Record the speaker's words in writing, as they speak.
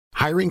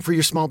Hiring for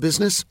your small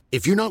business?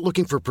 If you're not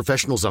looking for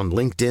professionals on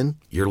LinkedIn,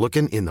 you're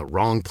looking in the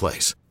wrong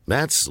place.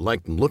 That's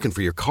like looking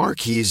for your car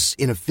keys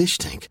in a fish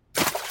tank.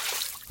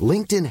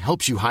 LinkedIn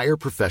helps you hire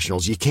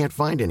professionals you can't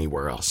find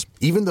anywhere else,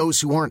 even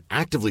those who aren't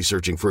actively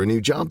searching for a new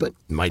job but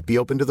might be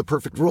open to the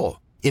perfect role.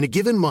 In a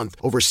given month,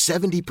 over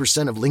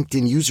 70% of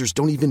LinkedIn users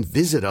don't even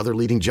visit other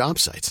leading job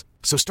sites.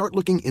 So start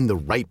looking in the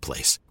right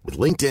place. With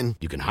LinkedIn,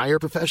 you can hire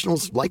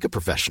professionals like a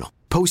professional.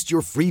 Post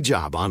your free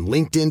job on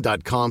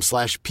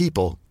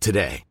linkedin.com/people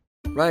today.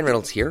 Ryan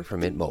Reynolds here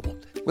from Mint Mobile.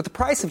 With the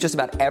price of just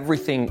about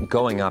everything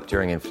going up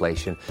during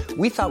inflation,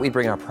 we thought we'd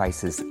bring our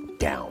prices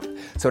down.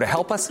 So to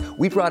help us,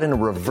 we brought in a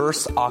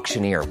reverse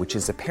auctioneer, which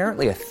is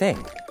apparently a thing.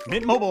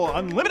 Mint Mobile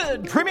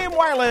Unlimited Premium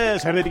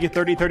Wireless. How to get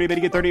 30, 30, bit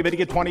to get 30, bit to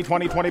get 20,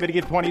 20, 20, bit to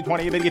get 20,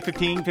 20, bit to get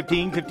 15,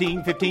 15,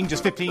 15, 15,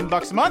 just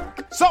 $15 a month?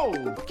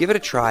 Sold! Give it a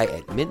try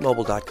at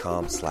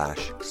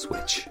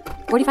mintmobile.com/switch.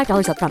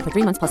 $45 up front for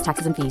 3 months plus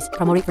taxes and fees.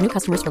 Promo rate for new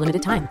customers for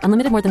limited time.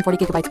 Unlimited more than 40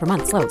 gigabytes per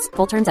month. Slows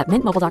full terms at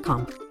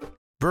mintmobile.com.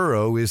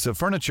 Burrow is a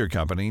furniture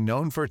company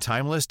known for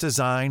timeless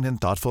design and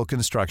thoughtful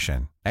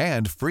construction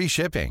and free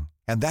shipping,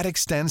 and that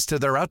extends to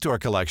their outdoor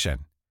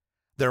collection.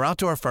 Their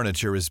outdoor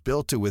furniture is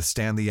built to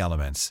withstand the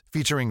elements,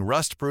 featuring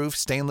rust-proof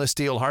stainless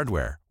steel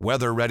hardware,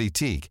 weather-ready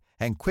teak,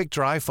 and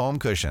quick-dry foam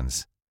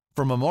cushions.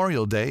 For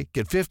Memorial Day,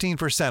 get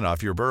 15%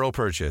 off your Burrow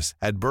purchase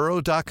at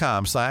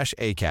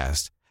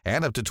burrow.com/acast,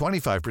 and up to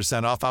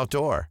 25% off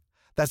outdoor.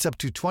 That's up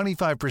to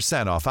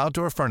 25% off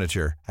outdoor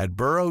furniture at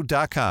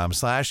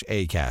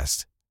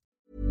burrow.com/acast.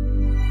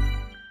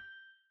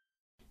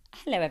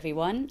 Hello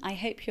everyone, I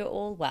hope you're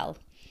all well.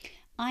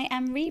 I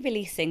am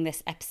re-releasing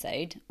this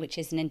episode, which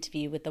is an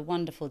interview with the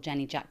wonderful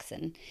Jenny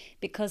Jackson,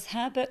 because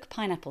her book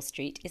Pineapple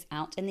Street is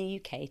out in the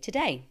UK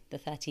today, the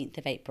 13th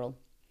of April.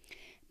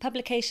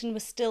 Publication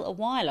was still a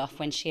while off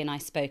when she and I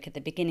spoke at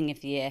the beginning of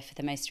the year for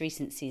the most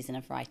recent season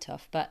of Write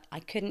Off, but I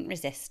couldn't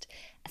resist,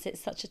 as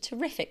it's such a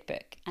terrific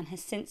book and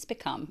has since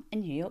become a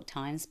New York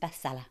Times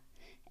bestseller.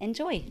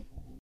 Enjoy!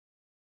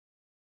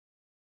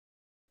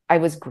 I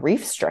was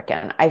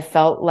grief-stricken. I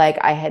felt like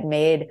I had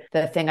made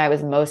the thing I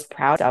was most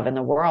proud of in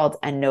the world,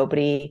 and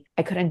I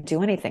couldn't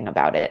do anything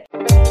about it.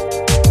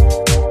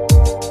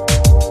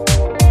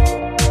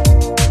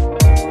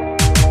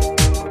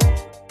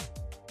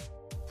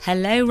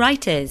 Hello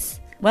writers!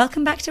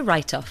 Welcome back to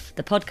Write Off,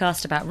 the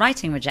podcast about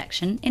writing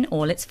rejection in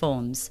all its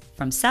forms,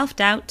 from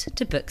self-doubt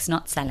to books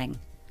not selling.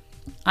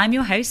 I'm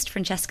your host,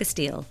 Francesca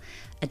Steele,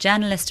 a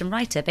journalist and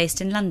writer based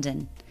in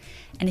London.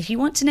 And if you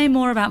want to know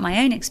more about my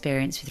own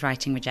experience with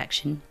writing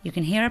rejection, you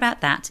can hear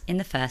about that in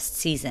the first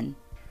season.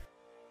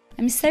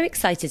 I'm so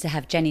excited to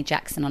have Jenny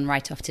Jackson on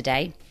Write Off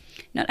today.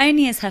 Not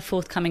only is her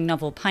forthcoming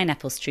novel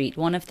Pineapple Street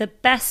one of the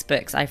best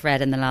books I've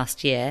read in the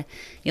last year,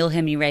 you'll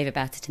hear me rave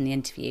about it in the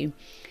interview,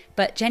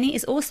 but Jenny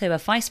is also a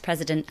vice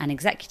president and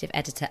executive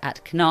editor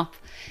at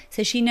Knopf,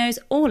 so she knows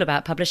all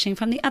about publishing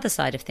from the other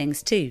side of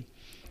things too.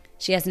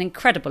 She has an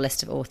incredible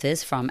list of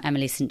authors, from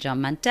Emily St. John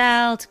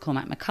Mandel to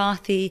Cormac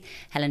McCarthy,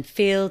 Helen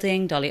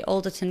Fielding, Dolly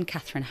Alderton,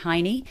 Catherine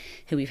Heine,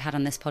 who we've had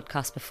on this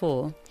podcast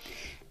before.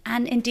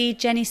 And indeed,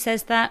 Jenny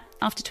says that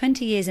after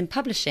 20 years in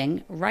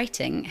publishing,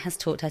 writing has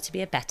taught her to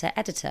be a better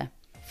editor.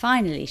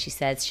 Finally, she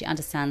says she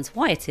understands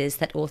why it is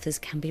that authors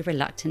can be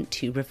reluctant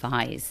to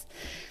revise.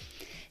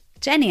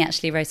 Jenny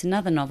actually wrote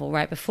another novel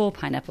right before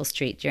Pineapple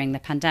Street during the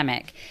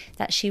pandemic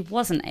that she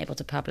wasn't able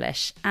to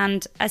publish,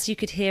 and as you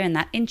could hear in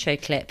that intro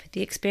clip,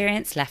 the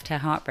experience left her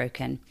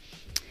heartbroken.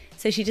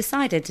 So she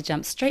decided to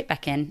jump straight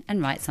back in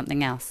and write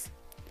something else.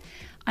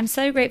 I'm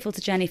so grateful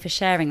to Jenny for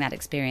sharing that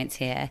experience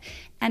here,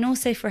 and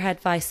also for her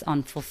advice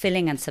on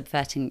fulfilling and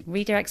subverting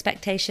reader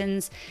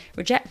expectations,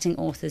 rejecting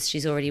authors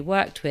she's already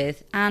worked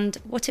with, and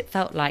what it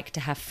felt like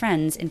to have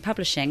friends in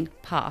publishing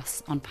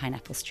pass on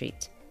Pineapple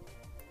Street.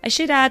 I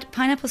should add,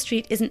 Pineapple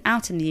Street isn't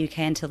out in the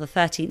UK until the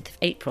 13th of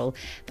April,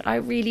 but I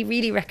really,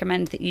 really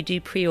recommend that you do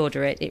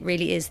pre-order it. It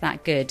really is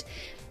that good.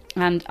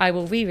 And I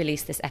will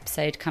re-release this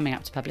episode coming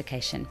up to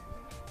publication.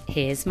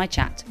 Here's my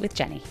chat with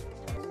Jenny.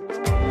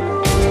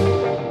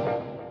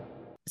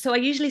 So I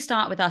usually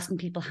start with asking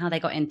people how they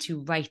got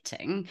into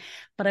writing,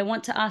 but I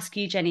want to ask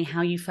you, Jenny,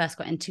 how you first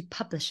got into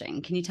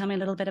publishing. Can you tell me a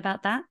little bit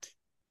about that?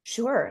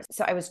 Sure.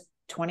 So I was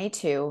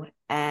 22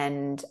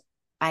 and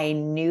I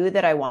knew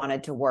that I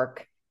wanted to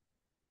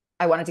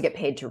get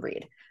paid to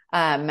read.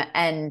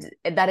 And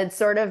that had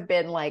sort of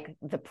been like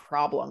the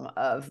problem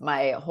of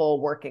my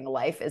whole working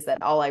life, is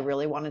that all I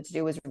really wanted to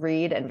do was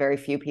read, and very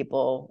few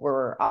people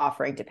were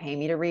offering to pay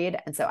me to read.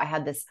 And so I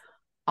had this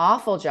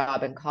awful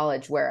job in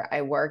college where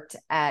I worked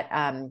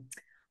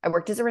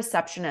as a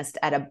receptionist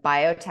at a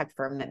biotech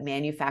firm that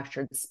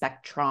manufactured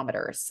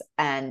spectrometers.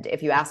 And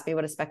if you ask me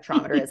what a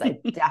spectrometer is, I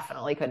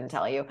definitely couldn't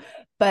tell you.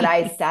 But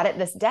I sat at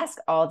this desk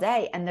all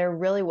day and there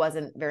really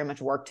wasn't very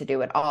much work to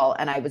do at all.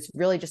 And I was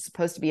really just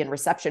supposed to be in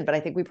reception, but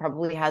I think we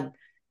probably had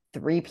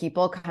 3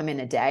 people come in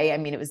a day. I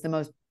mean, it was the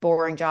most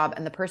boring job.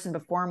 And the person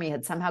before me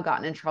had somehow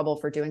gotten in trouble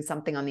for doing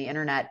something on the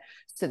internet.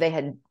 So they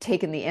had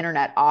taken the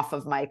internet off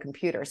of my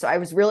computer. So I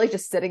was really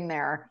just sitting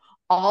there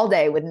all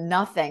day with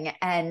nothing.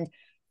 And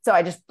So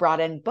I just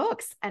brought in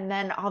books, and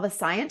then all the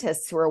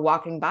scientists who were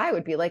walking by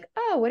would be like,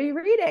 oh, what are you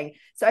reading?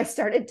 So I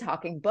started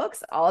talking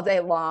books all day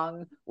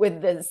long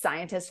with the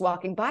scientists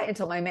walking by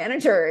until my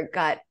manager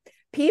got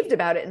peeved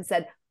about it and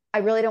said, I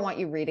really don't want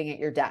you reading at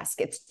your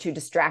desk. It's too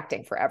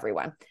distracting for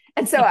everyone.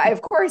 And so I,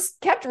 of course,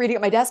 kept reading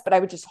at my desk, but I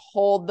would just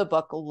hold the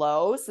book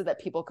low so that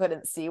people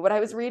couldn't see what I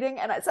was reading.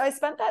 And so I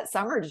spent that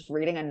summer just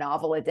reading a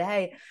novel a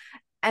day.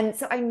 And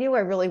so I knew I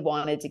really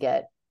wanted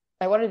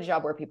a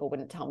job where people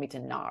wouldn't tell me to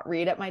not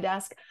read at my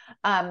desk.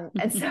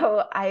 And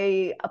so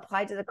I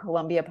applied to the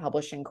Columbia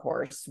Publishing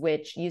course,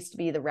 which used to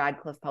be the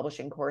Radcliffe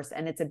Publishing course.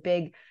 And it's a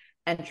big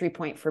entry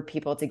point for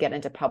people to get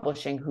into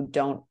publishing who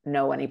don't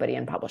know anybody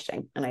in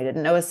publishing. And I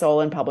didn't know a soul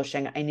in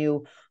publishing. I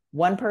knew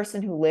one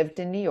person who lived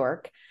in New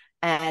York.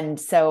 And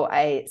so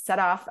I set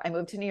off, I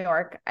moved to New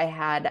York. I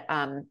had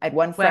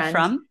one friend. Where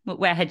from?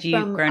 Where had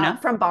you grown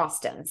up? From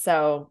Boston.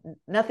 So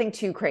nothing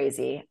too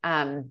crazy.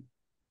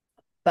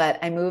 But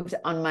I moved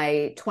on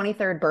my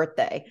 23rd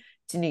birthday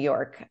to New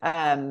York.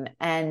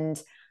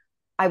 And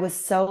I was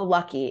so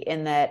lucky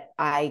in that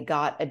I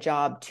got a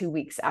job 2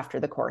 weeks after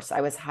the course.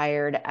 I was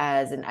hired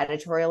as an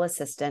editorial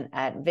assistant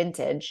at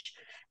Vintage,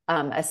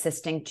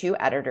 assisting two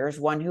editors,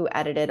 one who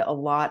edited a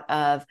lot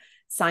of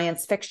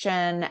science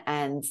fiction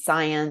and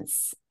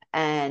science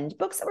and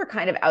books that were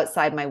kind of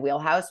outside my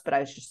wheelhouse, but I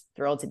was just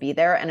thrilled to be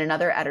there. And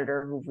another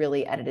editor who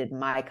really edited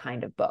my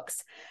kind of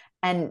books.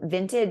 And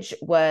Vintage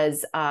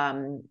was,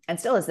 and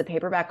still is, the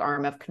paperback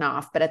arm of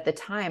Knopf. But at the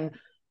time,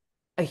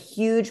 a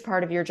huge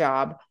part of your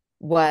job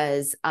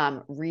was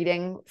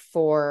reading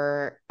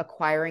for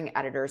acquiring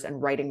editors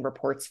and writing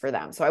reports for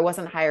them. So I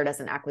wasn't hired as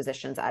an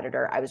acquisitions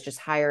editor. I was just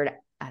hired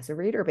as a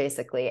reader,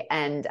 basically.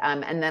 And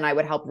then I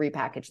would help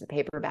repackage the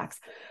paperbacks.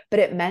 But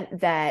it meant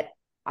that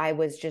I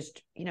was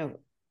just,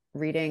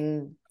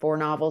 reading 4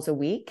 novels a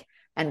week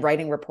and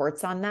writing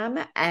reports on them.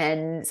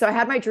 And so I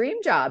had my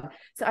dream job.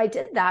 So I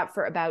did that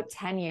for about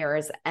 10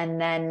 years. And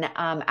then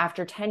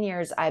after 10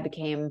 years, I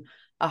became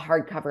a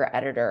hardcover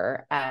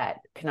editor at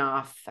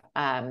Knopf,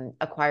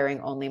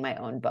 acquiring only my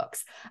own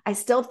books. I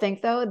still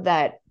think, though,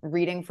 that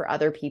reading for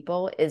other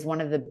people is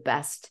one of the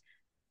best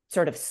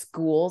sort of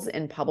schools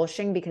in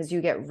publishing, because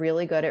you get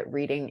really good at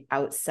reading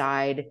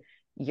outside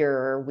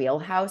your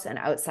wheelhouse and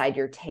outside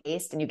your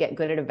taste, and you get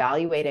good at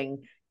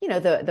evaluating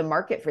the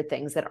market for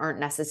things that aren't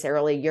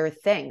necessarily your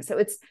thing. So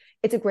it's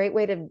a great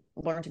way to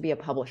learn to be a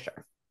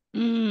publisher.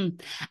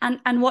 And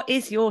what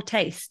is your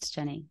taste,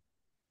 Jenny?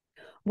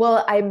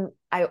 Well,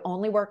 I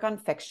only work on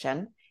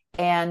fiction,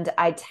 and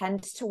I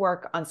tend to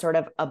work on sort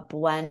of a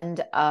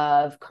blend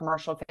of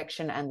commercial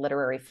fiction and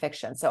literary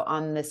fiction. So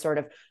on the sort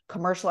of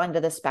commercial end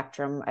of the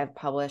spectrum, I've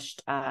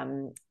published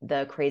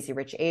the Crazy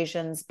Rich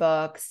Asians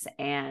books,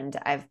 and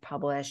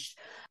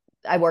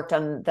I worked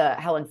on the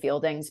Helen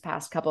Fielding's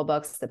past couple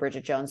books, the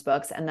Bridget Jones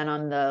books. And then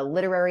on the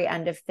literary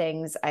end of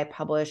things, I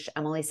published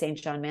Emily St.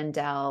 John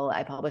Mandel.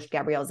 I published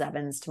Gabrielle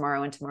Zevin's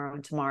Tomorrow and Tomorrow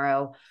and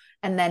Tomorrow.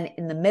 And then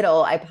in the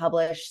middle, I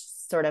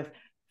published sort of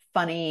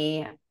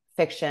funny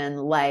fiction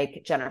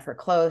like Jennifer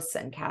Close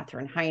and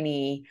Katherine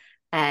Heine,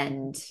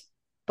 and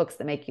books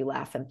that make you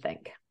laugh and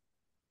think.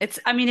 It's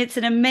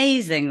an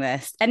amazing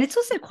list. And it's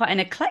also quite an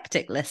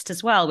eclectic list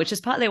as well, which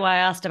is partly why I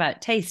asked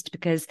about taste,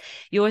 because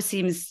yours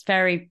seems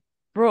very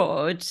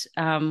broad,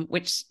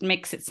 which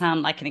makes it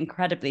sound like an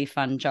incredibly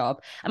fun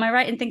job. Am I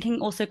right in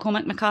thinking also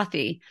Cormac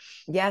McCarthy?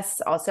 Yes,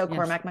 also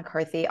Cormac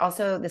McCarthy.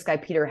 Also this guy,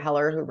 Peter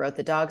Heller, who wrote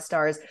The Dog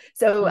Stars.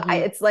 So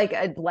it's like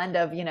a blend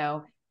of,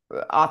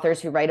 authors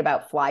who write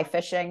about fly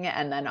fishing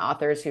and then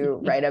authors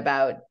who write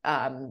about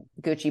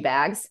Gucci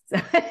bags.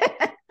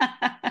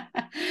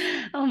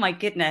 Oh my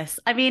goodness.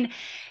 I mean,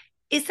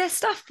 is there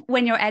stuff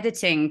when you're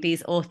editing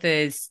these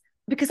authors,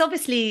 because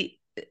obviously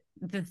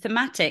the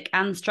thematic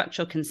and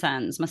structural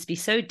concerns must be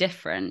so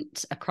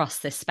different across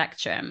this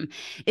spectrum.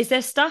 Is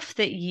there stuff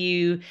that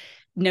you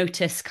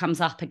notice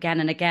comes up again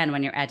and again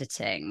when you're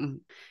editing?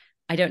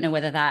 I don't know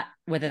whether that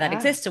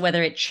exists or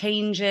whether it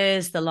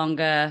changes the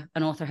longer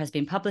an author has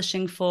been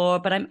publishing for,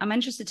 but I'm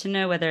interested to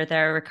know whether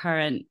there are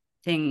recurrent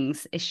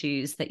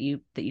issues that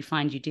you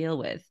find you deal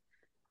with.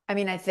 I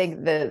mean, I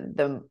think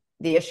the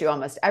issue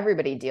almost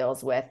everybody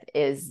deals with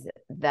is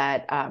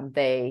that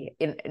they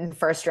in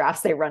first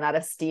drafts, they run out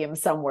of steam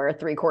somewhere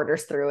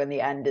 3/4 through, and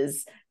the end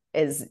is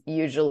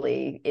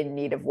usually in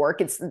need of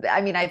work.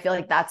 I feel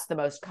like that's the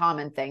most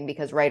common thing,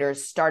 because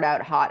writers start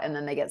out hot and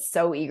then they get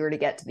so eager to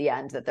get to the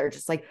end that they're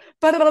just like,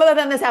 blah, blah, blah,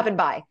 then this happened,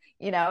 bye.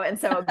 And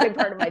so a big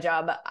part of my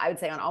job, I would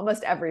say on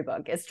almost every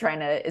book, is trying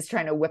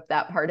to whip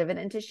that part of it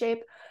into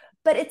shape.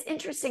 But it's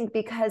interesting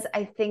because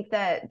I think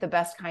that the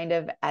best kind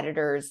of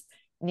editors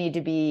need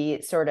to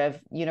be sort of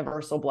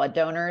universal blood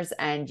donors,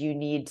 and you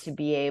need to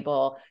be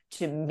able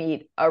to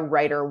meet a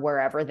writer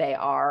wherever they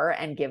are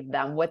and give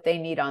them what they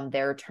need on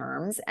their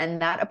terms.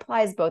 And that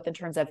applies both in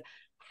terms of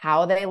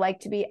how they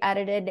like to be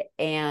edited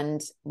and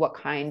what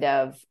kind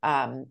of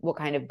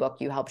book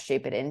you help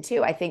shape it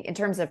into. I think in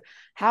terms of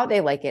how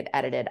they like it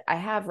edited, I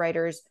have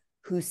writers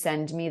who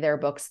send me their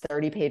books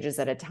 30 pages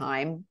at a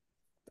time.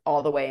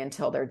 all the way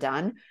until they're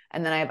done.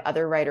 And then I have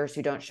other writers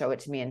who don't show it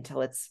to me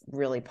until it's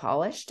really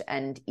polished.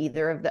 And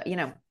either of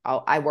the,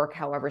 I work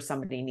however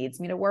somebody needs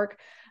me to work.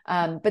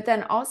 But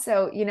then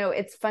also,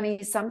 it's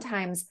funny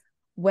sometimes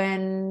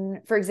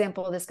when, for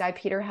example, this guy,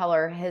 Peter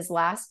Heller, his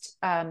last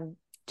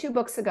 2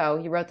 books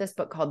ago, he wrote this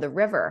book called The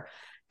River.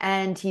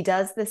 And he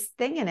does this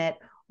thing in it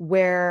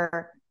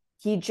where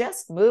he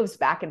just moves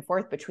back and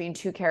forth between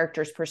 2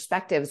 characters'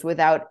 perspectives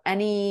without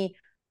any,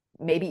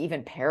 maybe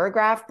even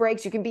paragraph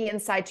breaks. You can be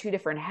inside 2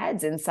 different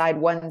heads inside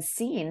one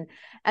scene.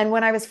 And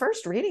when I was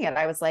first reading it,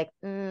 I was like,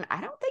 I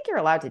don't think you're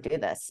allowed to do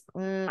this.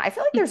 I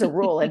feel like there's a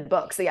rule in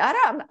books. I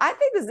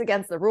think this is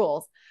against the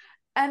rules.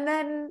 And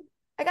then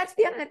I got to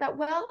the end and I thought,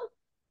 well,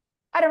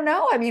 I don't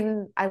know. I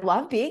mean, I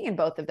love being in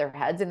both of their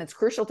heads, and it's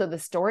crucial to the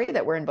story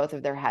that we're in both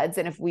of their heads.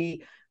 And if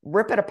we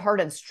rip it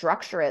apart and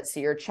structure it, so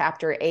you're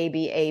chapter A,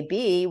 B, A,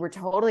 B, we're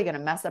totally going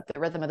to mess up the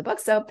rhythm of the book.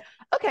 So,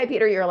 okay,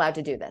 Peter, you're allowed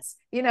to do this,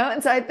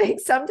 And so I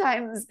think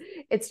sometimes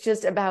it's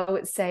just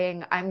about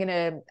saying, I'm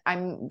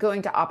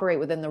going to operate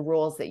within the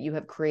rules that you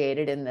have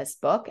created in this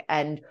book.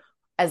 And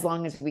as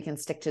long as we can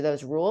stick to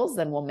those rules,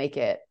 then we'll make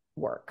it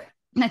work.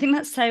 And I think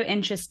that's so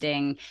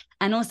interesting,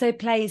 and also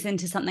plays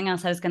into something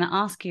else I was going to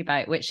ask you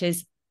about, which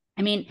is,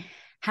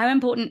 how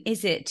important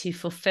is it to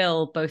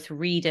fulfill both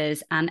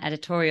readers and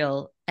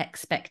editorial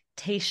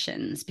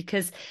expectations?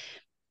 Because,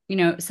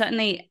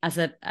 certainly as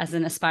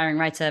an aspiring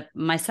writer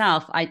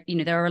myself,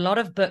 there are a lot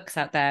of books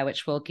out there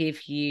which will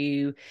give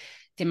you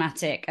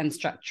thematic and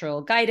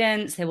structural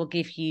guidance. They will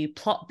give you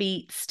plot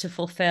beats to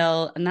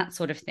fulfill and that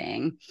sort of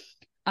thing.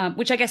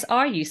 Which I guess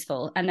are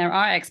useful, and there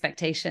are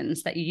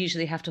expectations that you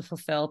usually have to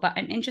fulfill. But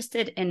I'm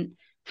interested in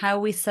how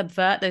we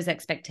subvert those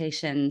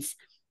expectations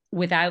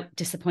without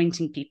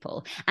disappointing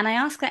people. And I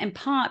ask that in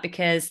part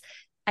because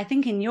I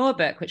think in your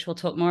book, which we'll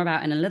talk more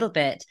about in a little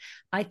bit,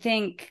 I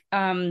think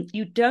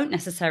you don't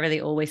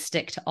necessarily always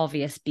stick to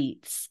obvious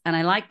beats. And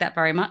I like that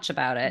very much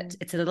about it.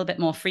 It's a little bit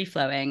more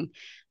free-flowing.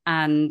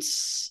 And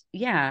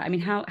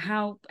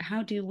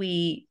how do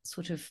we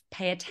sort of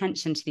pay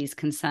attention to these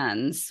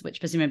concerns, which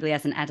presumably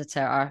as an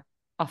editor are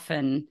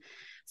often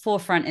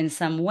forefront in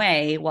some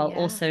way, while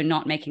also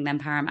not making them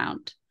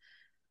paramount?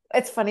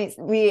 It's funny.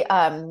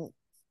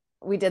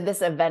 We did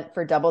this event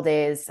for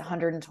Doubleday's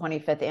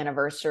 125th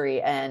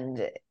anniversary,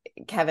 and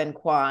Kevin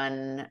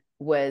Kwan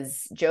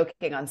was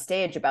joking on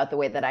stage about the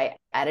way that I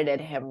edited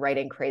him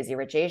writing Crazy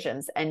Rich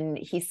Asians. And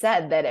he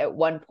said that at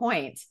one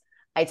point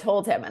I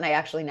told him, and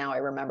I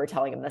remember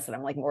telling him this, and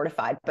I'm like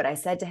mortified, but I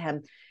said to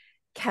him,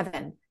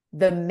 Kevin,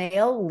 the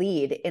male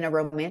lead in a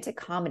romantic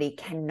comedy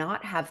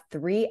cannot have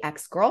 3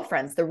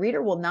 ex-girlfriends. The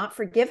reader will not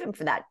forgive him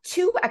for that.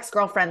 2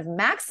 ex-girlfriends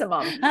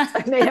maximum.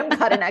 I made him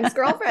cut an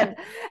ex-girlfriend.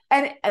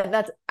 And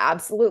that's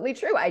absolutely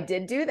true. I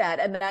did do that.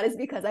 And that is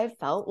because I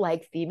felt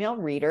like female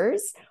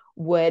readers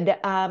would,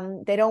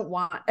 they don't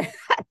want,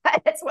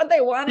 it's what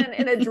they want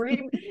in a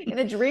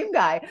dream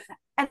guy.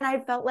 And I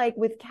felt like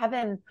with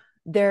Kevin,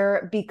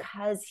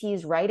 because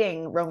he's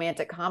writing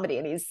romantic comedy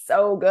and he's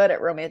so good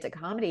at romantic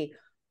comedy,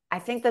 I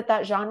think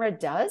that genre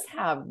does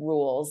have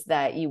rules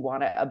that you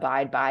want to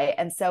abide by.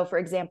 And so, for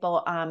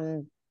example,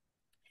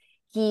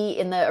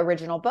 in the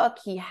original book,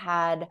 he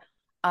had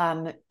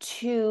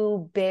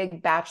 2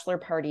 big bachelor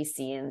party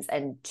scenes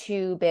and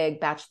 2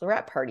 big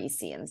bachelorette party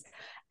scenes.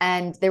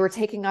 And they were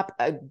taking up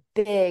a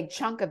big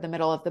chunk of the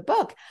middle of the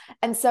book.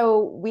 And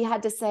so we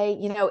had to say,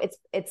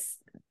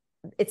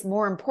 it's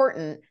more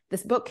important.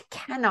 This book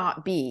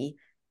cannot be,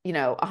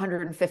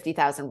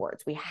 150,000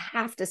 words. We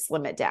have to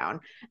slim it down.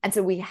 And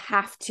so we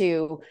have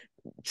to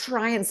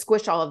try and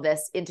squish all of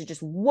this into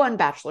just one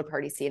bachelor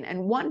party scene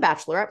and one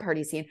bachelorette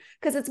party scene,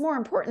 because it's more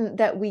important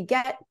that we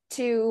get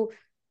to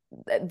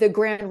the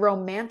grand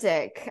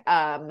romantic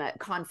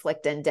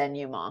conflict and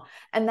denouement.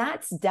 And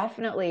that's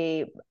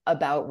definitely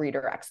about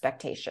reader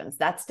expectations.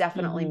 That's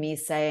definitely me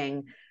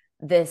saying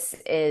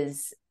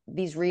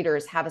these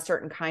readers have a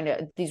certain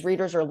these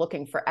readers are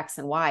looking for X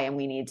and Y, and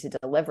we need to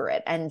deliver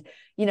it. And,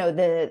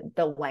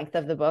 the length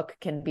of the book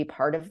can be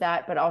part of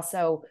that, but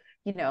also,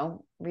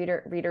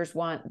 readers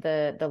want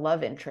the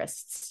love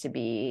interests to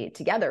be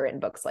together in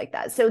books like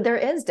that. So there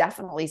is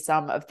definitely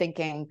some of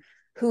thinking,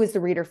 who is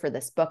the reader for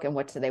this book and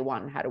what do they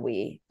want and how do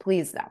we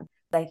please them?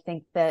 I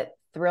think that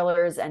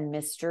thrillers and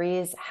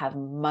mysteries have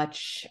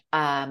much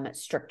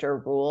stricter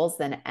rules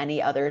than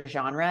any other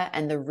genre,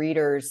 and the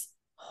readers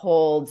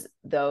hold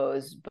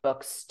those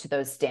books to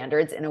those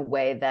standards in a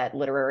way that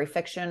literary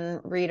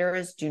fiction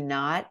readers do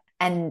not.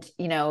 And,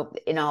 in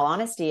all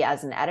honesty,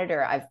 as an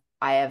editor,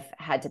 I have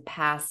had to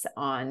pass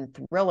on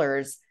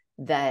thrillers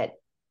that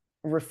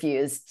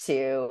refuse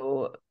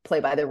to play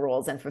by the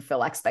rules and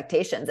fulfill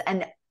expectations.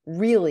 And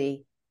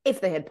really,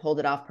 if they had pulled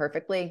it off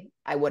perfectly,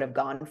 I would have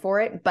gone for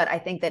it. But I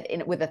think that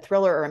with a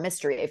thriller or a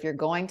mystery, if you're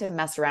going to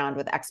mess around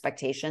with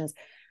expectations,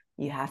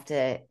 you have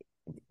to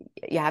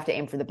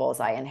aim for the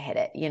bullseye and hit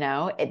it,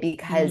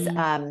 because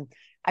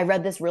I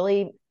read this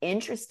really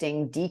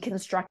interesting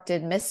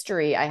deconstructed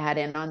mystery I had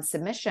in on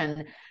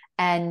submission.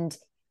 And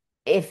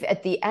if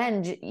at the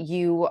end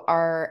you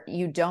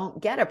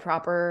don't get a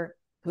proper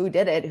who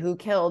did it, who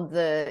killed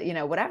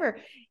the, whatever.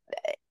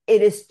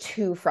 It is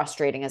too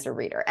frustrating as a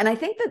reader. And I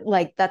think that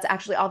like, that's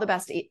actually all the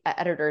best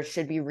editors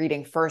should be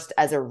reading first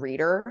as a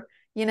reader,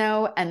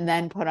 and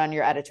then put on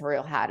your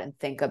editorial hat and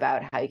think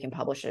about how you can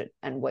publish it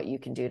and what you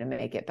can do to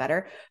make it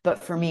better.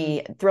 But for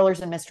me, thrillers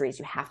and mysteries,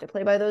 you have to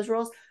play by those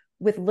rules.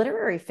 With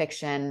literary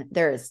fiction,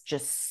 there is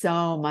just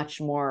so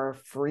much more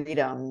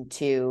freedom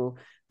to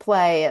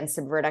play and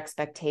subvert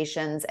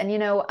expectations.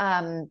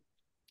 And,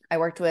 I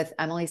worked with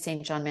Emily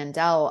St. John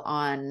Mandel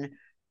on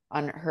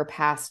her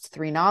past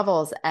 3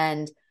 novels.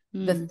 And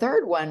the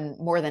third one,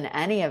 more than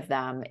any of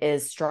them,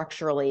 is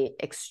structurally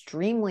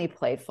extremely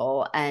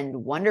playful and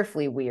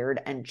wonderfully weird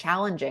and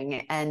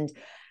challenging. And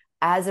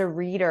as a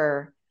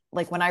reader,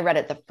 like when I read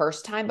it the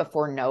first time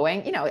before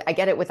knowing, I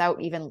get it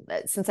without even,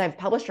 since I've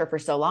published her for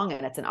so long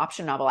and it's an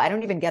option novel, I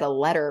don't even get a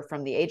letter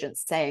from the agent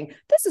saying,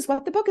 this is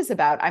what the book is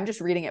about. I'm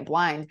just reading it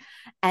blind.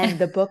 And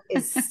the book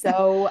is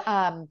so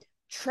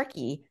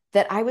tricky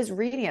that I was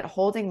reading it,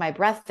 holding my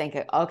breath,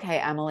 thinking, okay,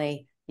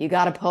 Emily, you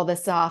got to pull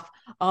this off.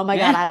 Oh my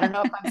God, I don't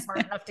know if I'm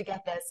smart enough to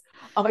get this.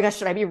 Oh my gosh,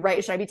 should I be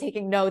right? Should I be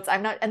taking notes?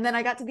 I'm not. And then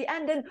I got to the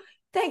end and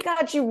thank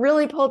God she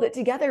really pulled it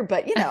together.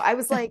 But, I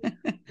was like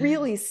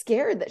really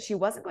scared that she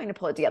wasn't going to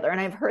pull it together. And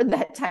I've heard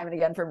that time and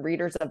again from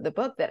readers of the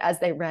book that as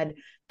they read,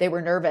 they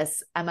were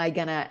nervous. Am I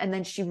gonna? And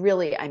then she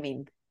really,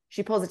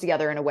 she pulls it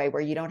together in a way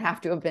where you don't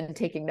have to have been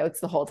taking notes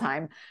the whole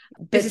time.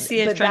 But to see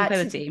its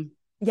tranquility.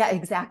 Yeah,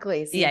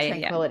 exactly.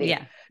 Tranquility.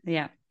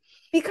 Yeah.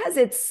 Because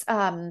it's,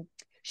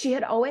 she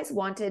had always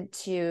wanted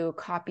to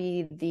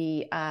copy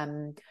the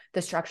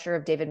structure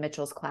of David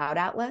Mitchell's Cloud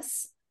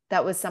Atlas.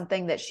 That was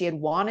something that she had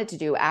wanted to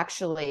do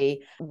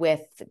actually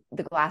with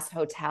The Glass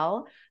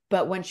Hotel.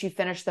 But when she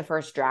finished the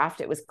first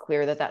draft, it was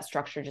clear that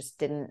structure just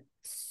didn't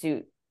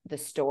suit the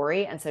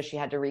story. And so she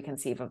had to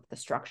reconceive of the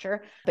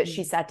structure. But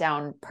she sat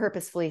down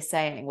purposefully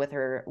saying with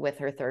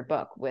her third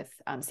book, with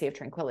Sea of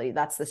Tranquility,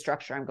 that's the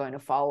structure I'm going to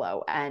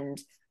follow, and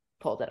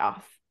pulled it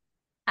off.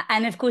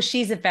 And of course,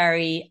 she's a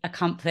very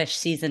accomplished,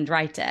 seasoned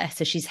writer.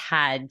 So she's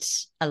had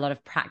a lot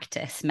of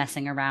practice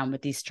messing around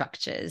with these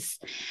structures.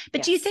 But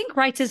yes. Do you think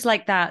writers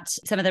like that,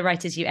 some of the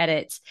writers you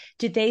edit,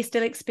 do they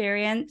still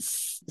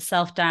experience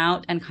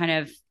self-doubt and kind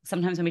of,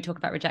 sometimes when we talk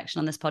about rejection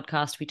on this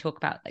podcast, we talk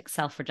about like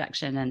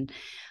self-rejection and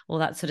all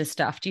that sort of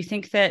stuff. Do you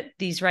think that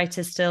these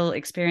writers still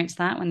experience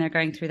that when they're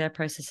going through their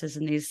processes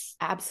and these?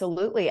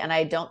 Absolutely. And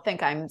I don't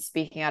think I'm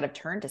speaking out of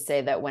turn to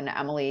say that when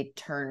Emily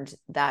turned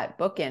that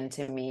book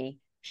into me,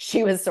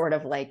 she was sort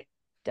of like,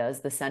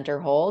 does the center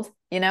hold?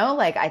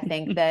 I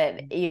think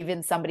that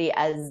even somebody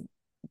as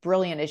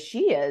brilliant as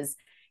she is,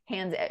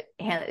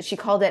 she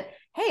called it,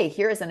 hey,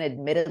 here's an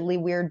admittedly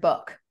weird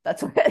book.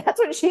 That's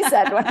what she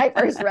said when I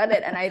first read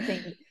it. And I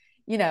think,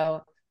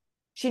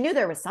 she knew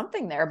there was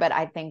something there, but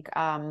I think,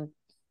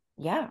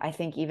 I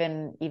think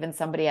even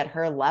somebody at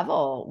her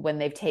level, when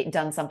they've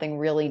done something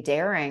really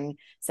daring,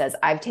 says,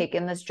 I've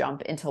taken this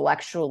jump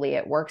intellectually.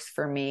 It works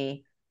for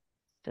me.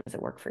 Does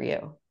it work for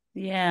you?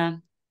 Yeah.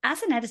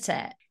 As an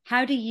editor,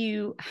 how do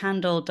you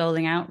handle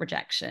doling out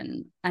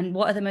rejection? And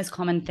what are the most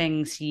common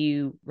things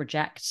you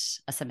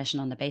reject a submission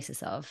on the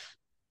basis of?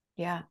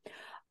 Yeah,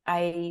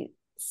 I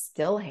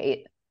still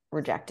hate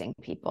rejecting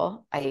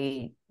people.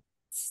 I'm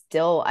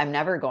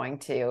never going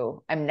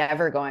to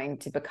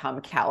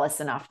become callous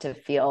enough to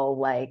feel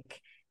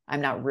like I'm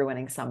not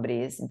ruining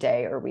somebody's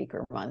day or week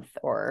or month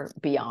or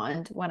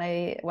beyond when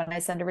I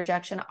send a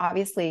rejection.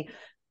 Obviously,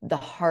 the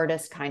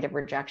hardest kind of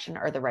rejection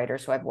are the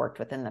writers who I've worked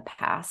with in the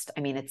past.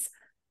 It's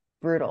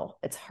brutal.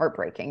 It's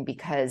heartbreaking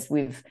because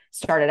we've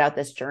started out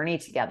this journey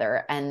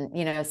together. And,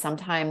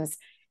 sometimes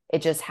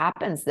it just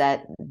happens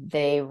that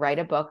they write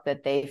a book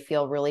that they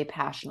feel really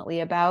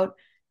passionately about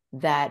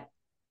that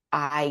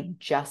I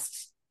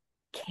just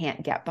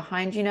can't get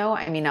behind,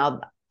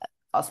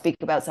 I'll speak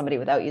about somebody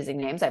without using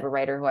names. I have a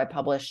writer who I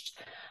published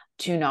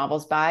 2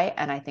 novels by,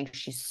 and I think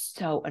she's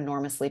so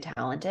enormously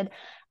talented.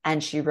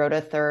 And she wrote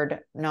a third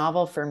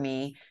novel for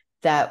me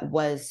that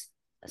was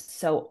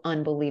so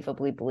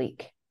unbelievably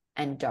bleak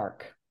and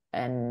dark.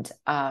 And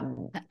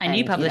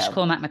you published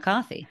Cormac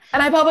McCarthy.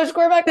 And I published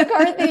Cormac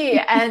McCarthy.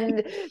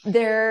 And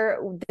there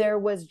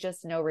was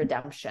just no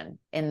redemption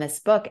in this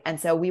book. And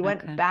so we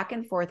went back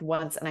and forth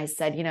once, and I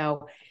said,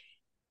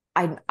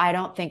 I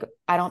don't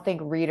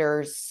think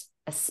readers,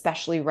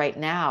 especially right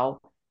now,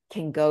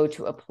 can go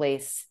to a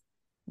place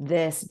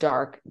this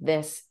dark,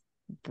 this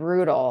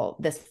brutal,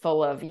 this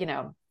full of,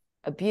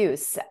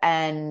 abuse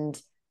and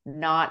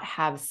not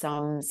have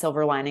some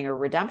silver lining or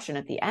redemption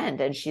at the end.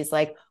 And she's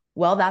like,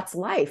 well, that's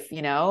life,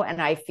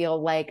 and I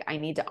feel like I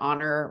need to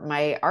honor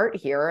my art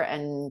here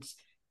and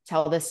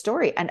tell this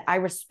story. And I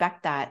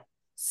respect that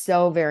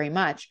so very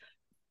much.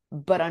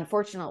 But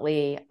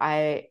unfortunately,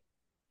 I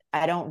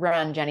don't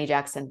run Jenny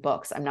Jackson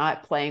Books. I'm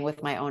not playing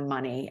with my own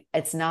money.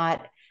 It's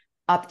not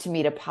up to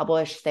me to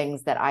publish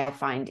things that I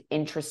find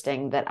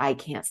interesting that I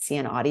can't see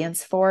an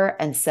audience for.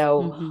 And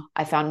so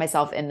I found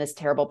myself in this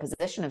terrible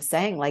position of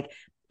saying, like,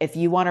 if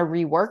you want to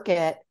rework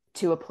it,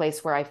 to a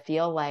place where I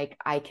feel like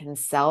I can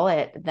sell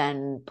it,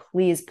 then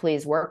please,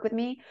 please work with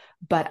me.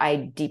 But I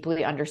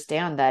deeply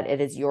understand that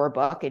it is your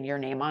book and your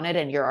name on it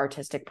and your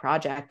artistic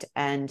project.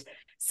 And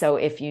so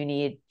if you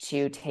need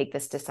to take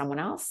this to someone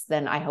else,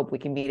 then I hope we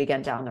can meet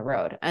again down the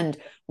road. And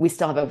we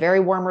still have a very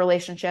warm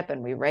relationship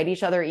and we write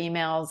each other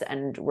emails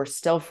and we're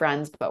still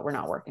friends, but we're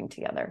not working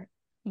together.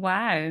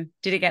 Wow.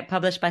 Did it get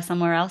published by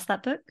somewhere else,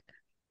 that book?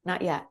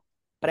 Not yet,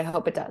 but I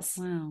hope it does.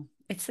 Wow.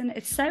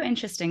 It's so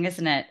interesting,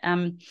 isn't it?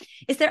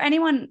 Is there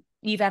anyone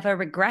you've ever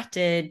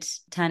regretted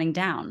turning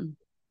down?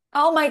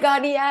 Oh my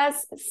God,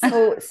 yes.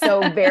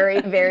 So very,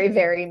 very,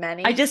 very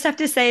many. I just have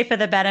to say, for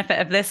the benefit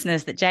of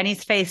listeners, that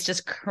Jenny's face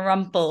just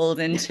crumpled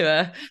into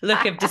a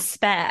look of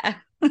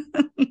despair.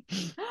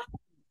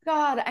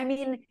 God, I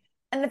mean,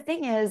 and the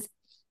thing is,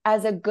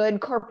 as a good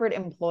corporate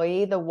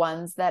employee, the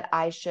ones that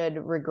I should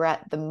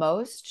regret the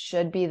most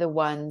should be the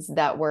ones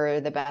that were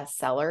the best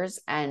sellers.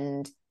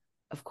 And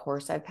of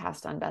course, I've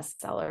passed on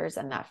bestsellers,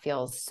 and that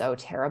feels so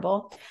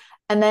terrible.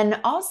 And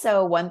then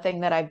also one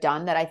thing that I've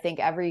done that I think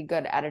every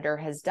good editor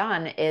has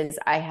done is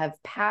I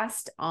have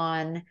passed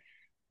on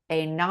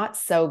a not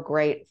so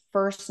great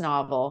first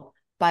novel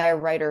by a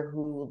writer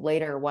who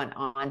later went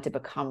on to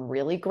become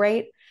really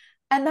great.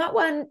 And that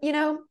one, you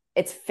know,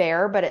 it's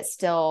fair, but it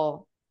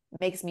still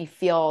makes me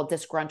feel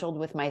disgruntled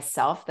with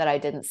myself that I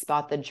didn't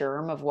spot the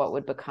germ of what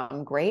would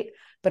become great.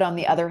 But on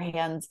the other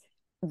hand,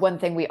 one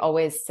thing we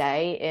always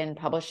say in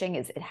publishing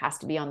is it has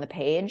to be on the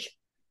page,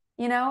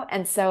 you know?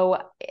 And so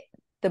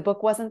the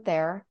book wasn't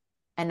there,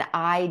 and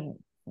I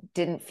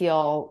didn't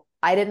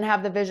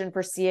have the vision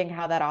for seeing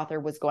how that author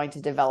was going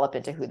to develop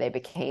into who they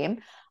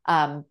became.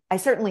 I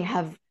certainly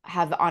have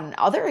on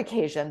other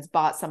occasions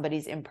bought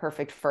somebody's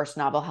imperfect first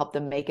novel, helped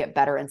them make it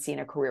better, and seen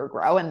a career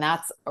grow. And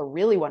that's a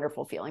really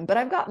wonderful feeling, but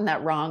I've gotten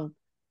that wrong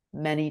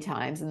many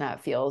times, and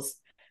that feels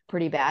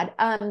pretty bad.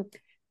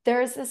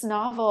 There's this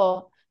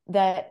novel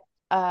that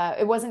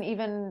it wasn't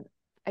even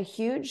a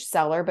huge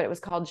seller, but it was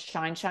called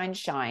Shine, Shine,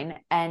 Shine.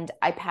 And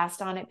I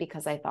passed on it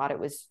because I thought it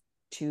was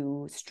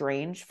too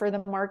strange for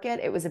the market.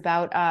 It was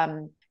about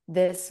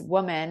this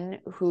woman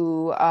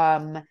who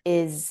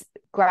is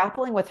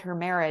grappling with her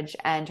marriage,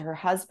 and her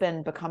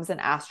husband becomes an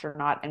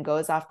astronaut and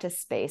goes off to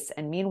space.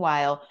 And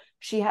meanwhile,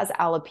 she has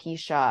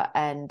alopecia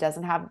and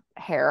doesn't have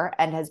hair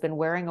and has been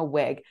wearing a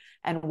wig.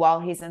 And while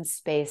he's in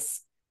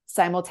space,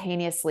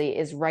 simultaneously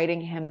is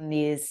writing him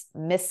these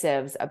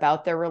missives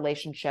about their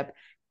relationship,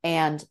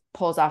 and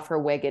pulls off her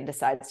wig and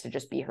decides to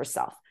just be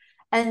herself.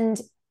 And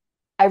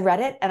I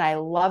read it and I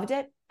loved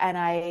it, and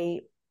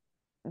I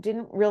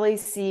didn't really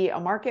see a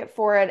market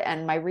for it,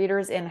 and my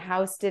readers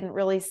in-house didn't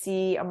really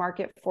see a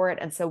market for it,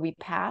 and so we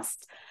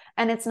passed.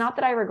 And it's not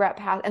that I regret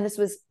and this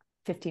was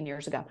 15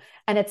 years ago,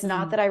 and it's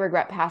not that I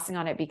regret passing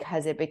on it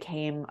because it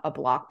became a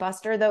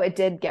blockbuster, though it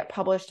did get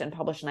published and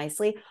published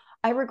nicely.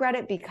 I regret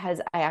it because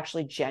I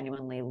actually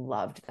genuinely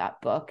loved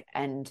that book,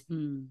 and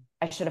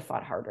I should have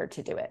fought harder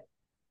to do it.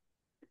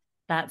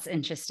 That's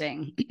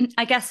interesting.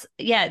 I guess,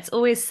 yeah, it's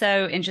always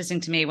so interesting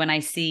to me when I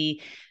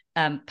see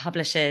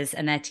publishers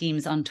and their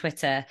teams on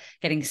Twitter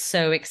getting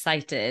so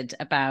excited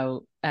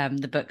about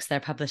the books they're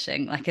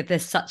publishing. Like,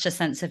 there's such a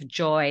sense of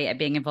joy at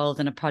being involved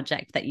in a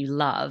project that you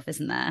love,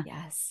 isn't there?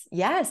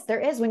 Yes, there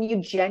is. When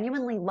you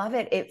genuinely love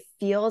it, it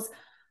feels,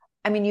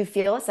 I mean, you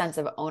feel a sense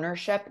of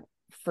ownership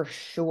for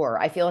sure.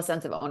 I feel a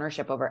sense of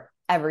ownership over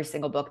every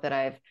single book that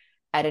I've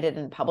edited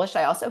and published.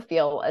 I also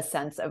feel a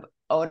sense of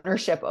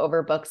ownership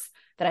over books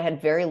that I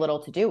had very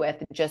little to do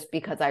with, just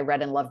because I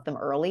read and loved them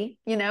early,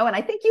 you know? And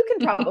I think you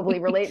can probably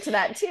relate to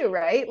that too,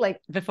 right?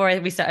 Like, before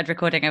we started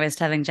recording, I was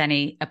telling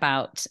Jenny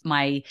about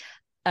my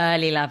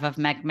early love of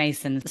Meg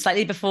Mason,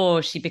 slightly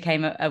before she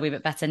became a wee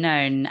bit better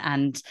known.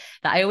 And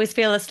that I always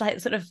feel a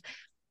slight sort of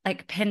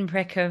like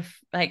pinprick of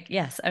like,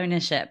 yes,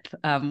 ownership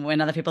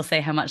when other people say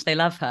how much they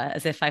love her,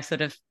 as if I've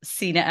sort of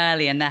seen it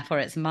early and therefore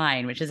it's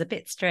mine, which is a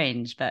bit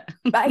strange. But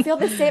I feel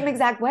the same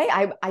exact way.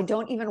 I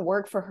don't even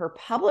work for her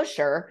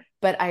publisher,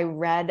 but I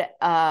read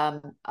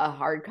a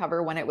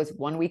hardcover when it was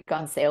 1 week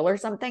on sale or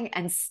something.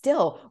 And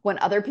still, when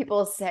other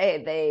people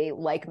say they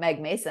like Meg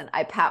Mason,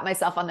 I pat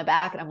myself on the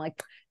back and I'm like,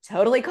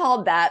 totally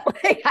called that.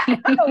 Like, I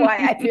don't know why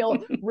I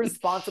feel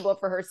responsible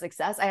for her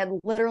success. I had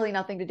literally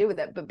nothing to do with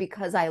it, but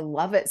because I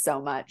love it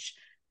so much,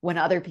 when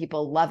other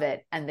people love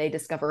it and they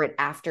discover it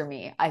after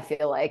me, I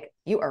feel like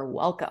you are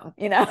welcome,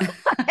 you know?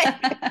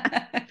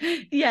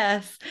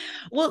 Yes.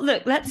 Well,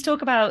 look, let's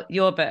talk about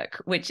your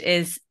book, which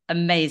is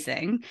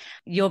amazing.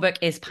 Your book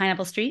is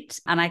Pineapple Street,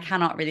 and I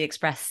cannot really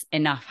express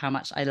enough how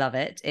much I love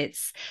it.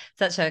 It's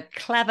such a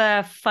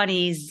clever,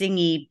 funny,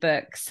 zingy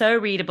book, so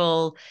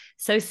readable,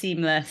 so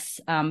seamless,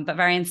 but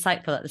very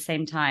insightful at the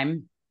same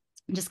time.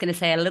 I'm just going to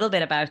say a little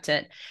bit about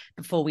it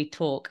before we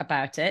talk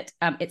about it.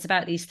 It's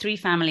about these three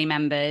family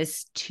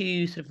members,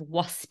 two sort of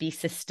waspy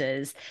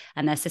sisters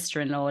and their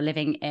sister-in-law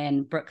living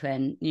in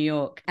Brooklyn, New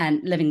York, and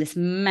living this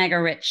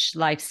mega rich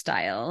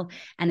lifestyle.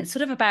 And it's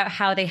sort of about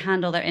how they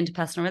handle their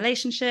interpersonal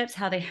relationships,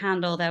 how they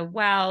handle their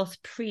wealth,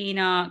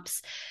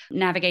 prenups,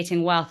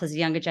 navigating wealth as a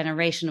younger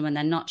generation when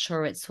they're not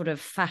sure it's sort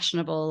of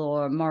fashionable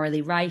or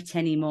morally right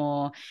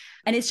anymore.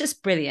 And it's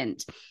just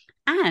brilliant.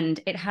 And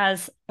it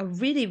has a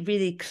really,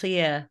 really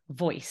clear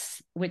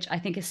voice, which I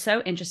think is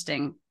so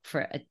interesting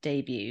for a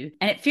debut.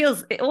 And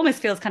it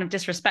almost feels kind of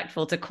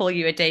disrespectful to call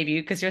you a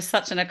debut because you're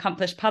such an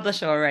accomplished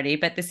publisher already,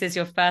 but this is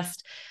your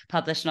first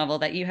published novel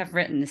that you have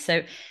written.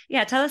 So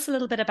yeah, tell us a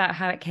little bit about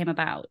how it came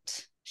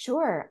about.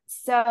 Sure.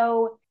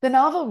 So the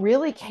novel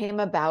really came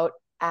about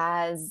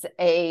as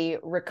a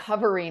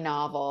recovery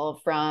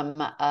novel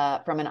from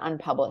an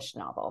unpublished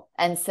novel.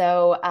 And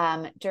so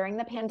during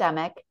the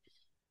pandemic,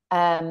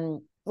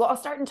 well, I'll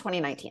start in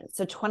 2019.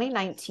 So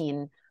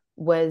 2019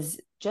 was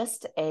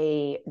just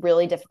a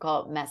really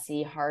difficult,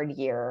 messy, hard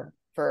year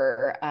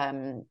for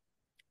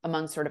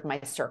among sort of my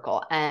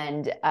circle.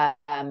 And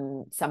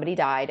somebody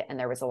died and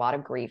there was a lot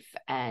of grief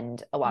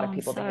and a lot of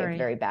people behaved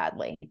very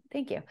badly.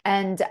 Thank you.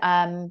 And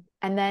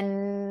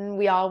then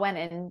we all went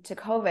into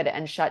COVID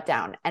and shut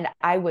down. And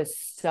I was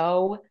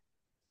so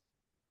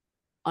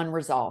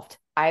unresolved.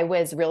 I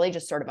was really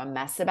just sort of a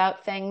mess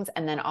about things.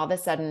 And then all of a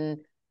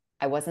sudden,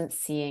 I wasn't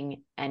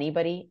seeing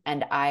anybody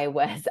and I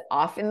was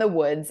off in the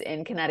woods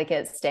in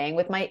Connecticut, staying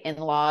with my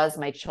in-laws,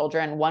 my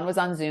children. One was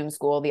on Zoom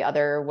school. The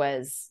other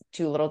was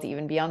too little to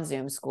even be on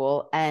Zoom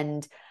school.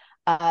 And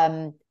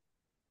I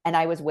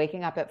was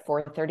waking up at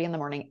 4:30 in the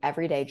morning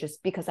every day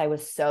just because I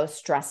was so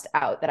stressed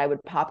out that I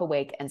would pop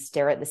awake and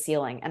stare at the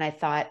ceiling. And I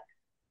thought,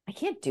 I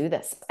can't do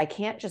this. I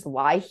can't just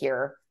lie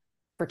here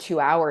for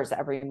 2 hours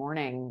every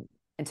morning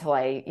until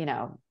I,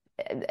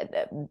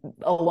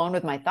 alone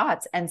with my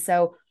thoughts. And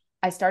so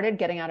I started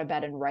getting out of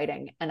bed and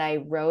writing, and I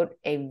wrote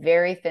a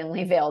very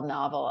thinly veiled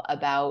novel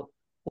about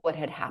what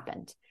had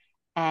happened.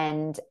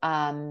 And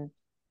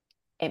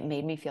it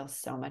made me feel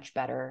so much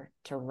better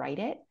to write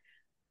it.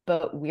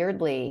 But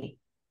weirdly,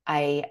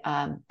 I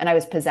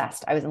was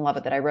possessed. I was in love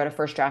with it. I wrote a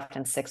first draft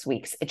in 6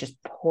 weeks. It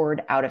just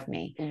poured out of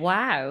me.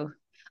 Wow.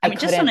 I mean,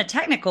 just on a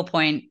technical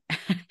point,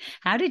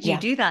 how did you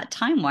do that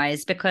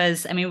time-wise?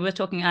 Because, I mean, we were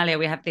talking earlier,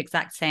 we have the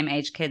exact same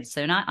age kids.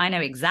 So now I know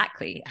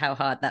exactly how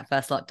hard that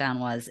first lockdown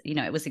was.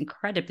 It was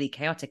incredibly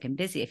chaotic and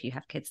busy if you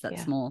have kids that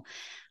small.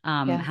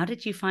 How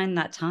did you find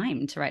that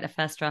time to write a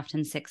first draft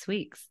in 6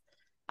 weeks?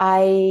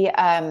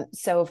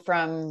 So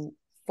from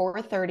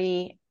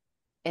 4:30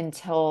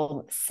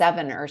 until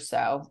 7 or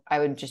so, I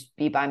would just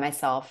be by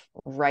myself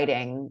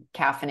writing,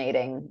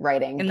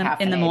 writing in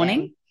the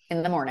morning.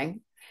 In the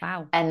morning.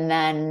 Wow. And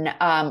then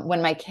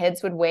when my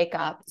kids would wake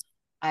up,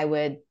 I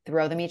would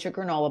throw them each a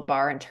granola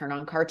bar and turn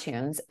on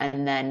cartoons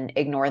and then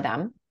ignore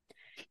them.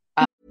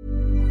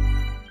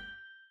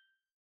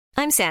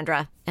 I'm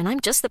Sandra, and I'm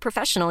just the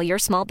professional your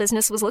small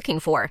business was looking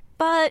for.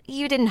 But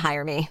you didn't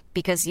hire me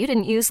because you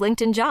didn't use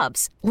LinkedIn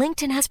Jobs.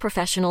 LinkedIn has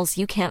professionals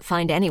you can't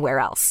find anywhere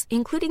else,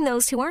 including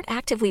those who aren't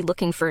actively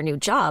looking for a new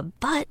job,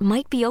 but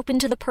might be open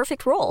to the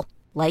perfect role,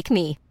 like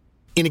me.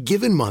 In a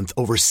given month,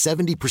 over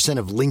 70%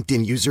 of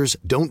LinkedIn users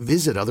don't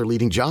visit other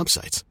leading job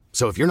sites.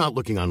 So if you're not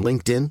looking on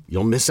LinkedIn,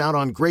 you'll miss out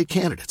on great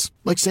candidates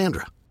like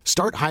Sandra.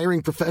 Start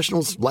hiring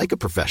professionals like a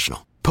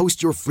professional.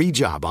 Post your free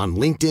job on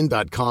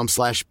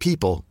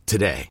linkedin.com/people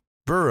today.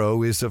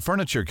 Burrow is a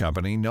furniture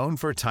company known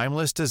for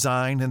timeless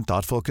design and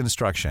thoughtful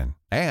construction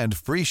and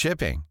free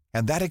shipping,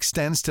 and that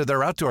extends to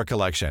their outdoor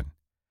collection.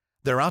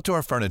 Their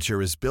outdoor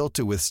furniture is built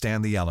to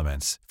withstand the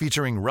elements,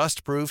 featuring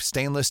rust-proof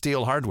stainless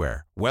steel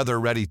hardware,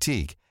 weather-ready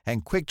teak,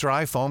 and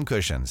quick-dry foam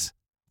cushions.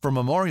 For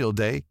Memorial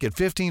Day, get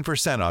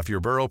 15% off your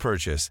Burrow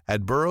purchase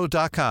at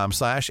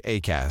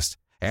burrow.com/ACAST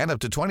and up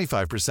to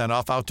 25%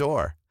 off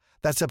outdoor.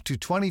 That's up to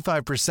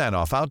 25%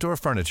 off outdoor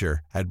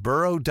furniture at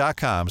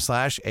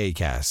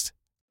burrow.com/ACAST.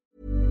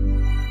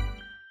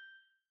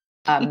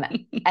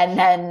 And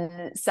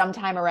then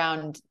sometime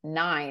around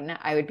 9,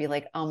 I would be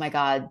like, oh my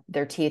God,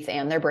 their teeth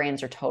and their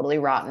brains are totally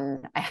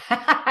rotten.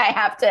 I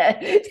have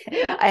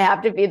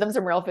to feed them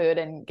some real food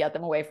and get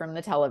them away from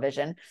the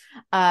television.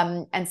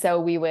 And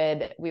so we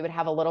would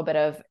have a little bit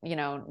of,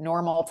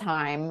 normal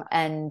time.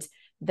 And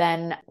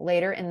then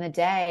later in the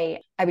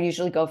day, I would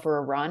usually go for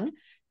a run,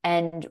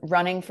 and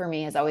running for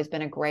me has always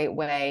been a great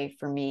way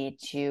for me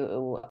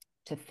to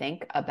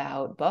think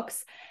about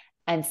books.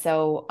 And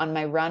so on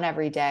my run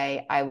every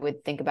day, I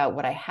would think about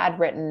what I had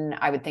written.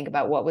 I would think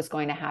about what was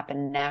going to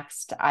happen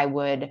next. I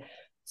would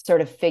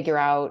sort of figure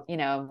out,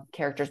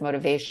 characters'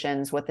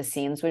 motivations, what the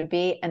scenes would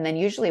be. And then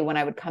usually when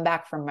I would come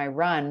back from my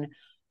run,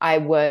 I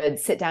would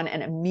sit down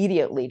and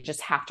immediately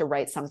just have to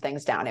write some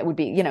things down. It would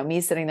be,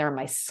 me sitting there in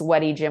my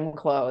sweaty gym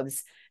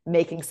clothes,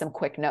 making some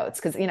quick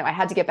notes. Cause, I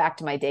had to get back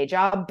to my day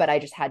job, but I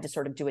just had to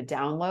sort of do a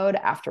download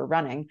after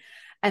running.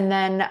 And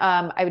then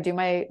I would do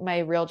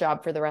my real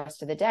job for the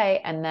rest of the day.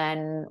 And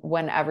then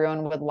when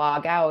everyone would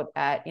log out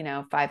at,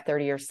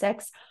 5:30 or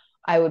 6,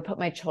 I would put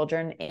my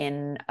children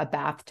in a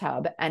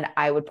bathtub and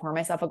I would pour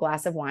myself a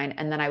glass of wine.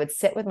 And then I would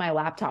sit with my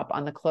laptop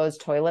on the closed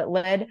toilet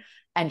lid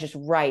and just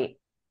write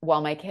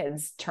while my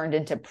kids turned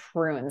into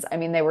prunes. I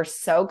mean, they were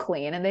so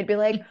clean and they'd be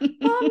like,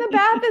 Mom, the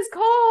bath is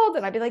cold.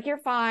 And I'd be like, you're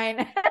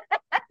fine.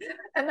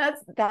 And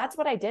that's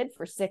what I did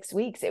for 6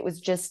 weeks. It was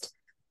just,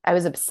 I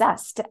was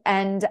obsessed.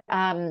 And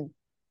then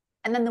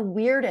the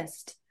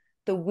weirdest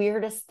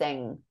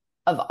thing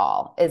of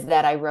all is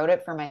that I wrote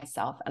it for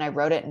myself, and I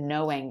wrote it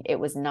knowing it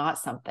was not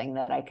something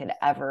that I could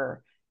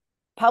ever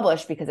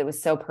publish because it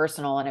was so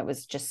personal, and it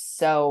was just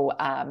so,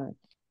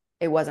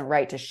 it wasn't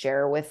right to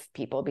share with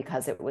people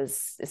because it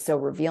was so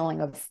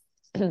revealing of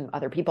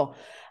other people.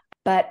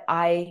 But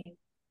I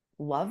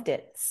loved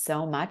it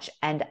so much,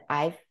 and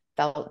I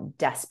felt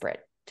desperate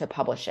to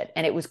publish it.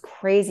 And it was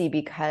crazy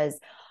because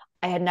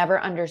I had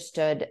never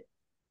understood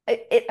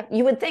it.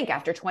 You would think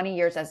after 20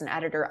 years as an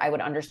editor, I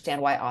would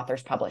understand why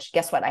authors publish.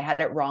 Guess what? I had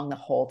it wrong the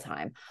whole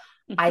time.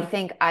 I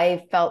think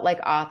I felt like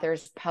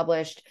authors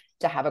published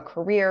to have a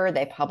career.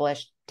 They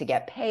published to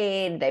get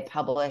paid. They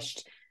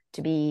published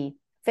to be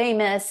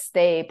famous.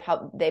 They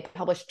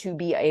published to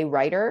be a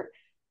writer.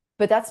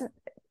 But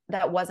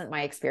that wasn't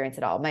my experience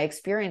at all. My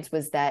experience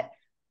was that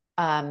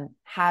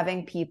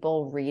having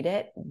people read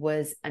it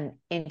was an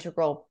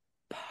integral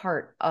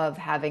part of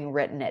having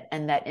written it.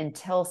 And that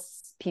until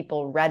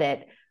people read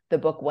it, the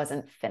book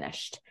wasn't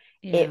finished.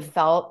 Yeah. It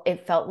felt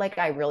like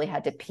I really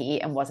had to pee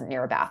and wasn't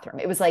near a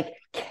bathroom. It was like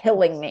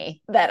killing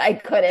me that I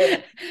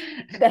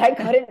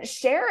couldn't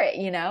share it,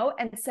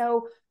 And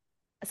so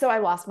I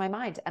lost my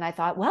mind, and I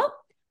thought, well,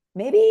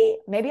 maybe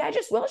I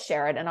just will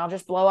share it and I'll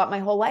just blow up my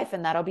whole life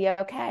and that'll be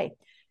okay.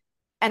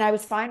 And I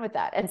was fine with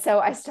that. And so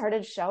I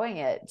started showing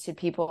it to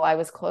people I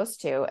was close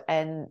to,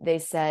 and they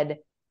said,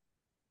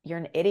 you're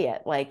an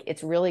idiot. Like,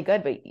 it's really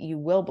good, but you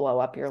will blow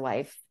up your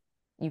life.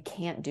 You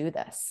can't do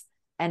this.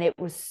 And it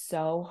was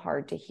so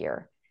hard to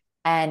hear.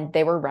 And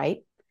they were right,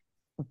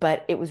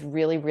 but it was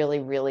really, really,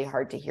 really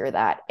hard to hear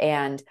that.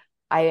 And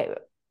I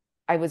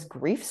was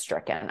grief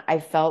stricken. I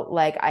felt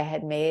like I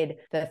had made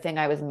the thing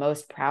I was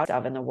most proud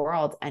of in the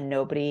world, and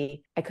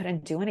I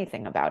couldn't do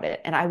anything about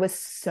it. And I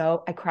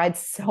cried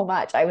so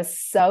much. I was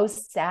so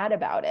sad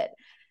about it.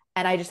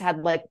 And I just had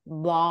like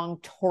long,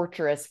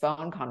 torturous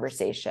phone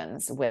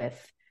conversations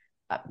with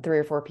 3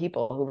 or 4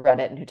 people who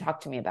read it and who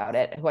talked to me about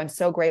it, who I'm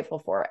so grateful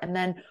for. And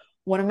then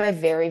one of my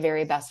very,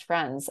 very best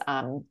friends,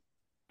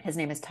 his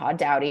name is Todd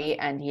Dowdy,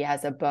 and he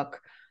has a book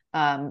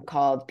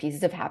called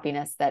Pieces of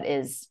Happiness that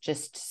is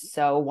just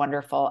so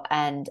wonderful.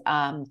 And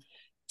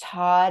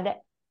Todd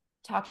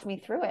talked me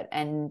through it.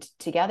 And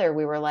together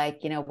we were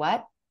like, you know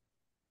what?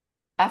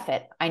 F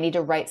it. I need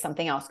to write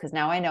something else, because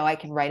now I know I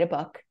can write a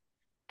book,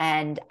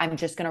 and I'm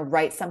just going to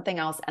write something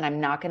else. And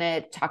I'm not going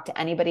to talk to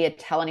anybody or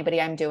tell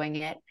anybody I'm doing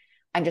it.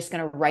 I'm just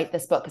going to write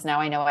this book because now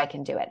I know I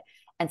can do it.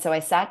 And so I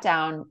sat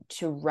down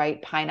to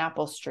write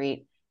Pineapple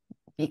Street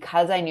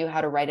because I knew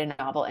how to write a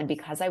novel, and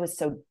because I was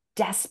so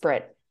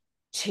desperate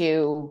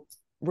to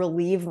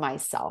relieve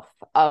myself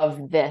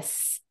of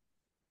this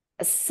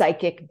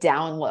psychic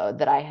download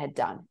that I had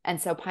done.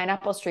 And so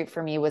Pineapple Street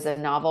for me was a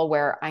novel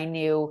where I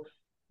knew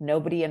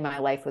nobody in my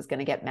life was going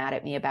to get mad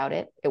at me about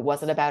it. It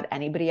wasn't about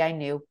anybody I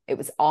knew. It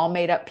was all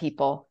made up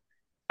people.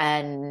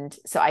 And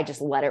so I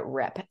just let it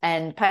rip.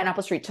 And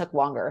Pineapple Street took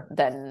longer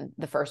than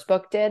the first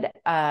book did.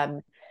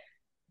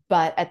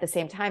 But at the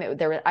same time,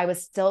 I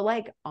was still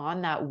like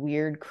on that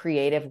weird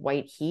creative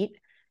white heat.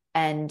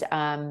 And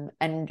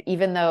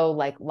even though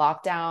like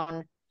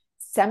lockdown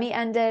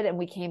semi-ended and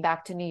we came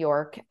back to New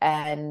York,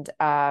 and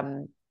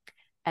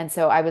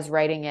so I was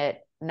writing it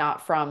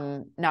not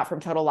from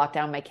total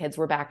lockdown. My kids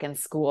were back in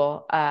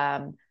school.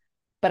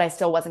 But I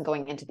still wasn't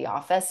going into the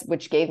office,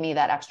 which gave me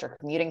that extra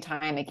commuting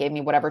time. It gave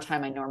me whatever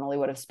time I normally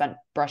would have spent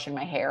brushing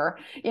my hair,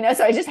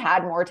 so I just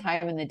had more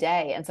time in the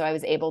day. And so I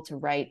was able to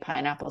write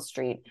Pineapple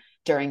Street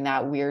during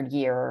that weird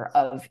year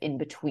of in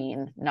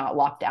between, not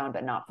lockdown,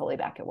 but not fully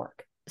back at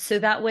work. So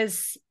that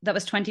was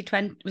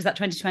 2020. Was that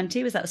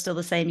 2020? Was that still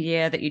the same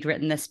year that you'd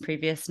written this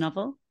previous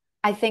novel?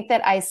 I think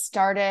that I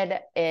started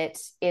it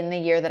in the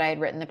year that I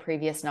had written the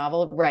previous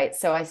novel. Right.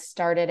 So I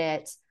started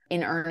it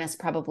in earnest,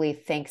 probably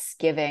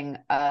Thanksgiving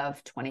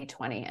of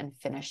 2020, and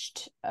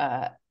finished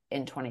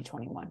in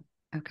 2021.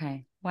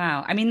 Okay.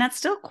 Wow. I mean, that's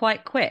still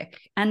quite quick.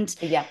 And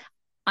yeah,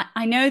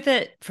 I know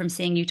that from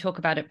seeing you talk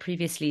about it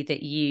previously,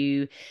 that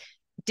you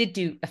did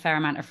do a fair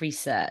amount of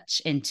research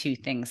into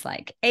things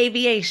like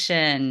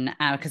aviation,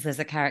 because there's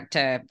a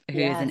character who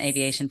is in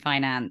aviation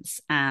finance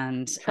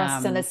and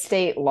trust and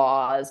estate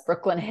laws,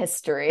 Brooklyn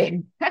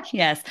history.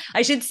 Yes,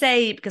 I should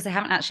say, because I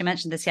haven't actually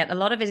mentioned this yet, a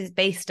lot of it is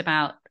based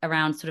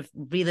around sort of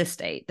real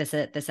estate.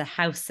 There's a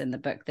house in the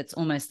book that's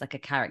almost like a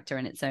character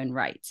in its own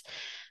right.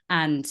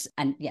 And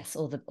yes,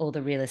 all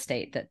the real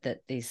estate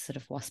that these sort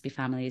of waspy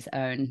families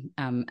own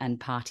and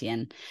party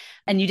in.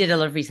 And you did a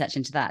lot of research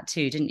into that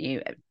too, didn't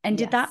you? And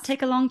did that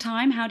take a long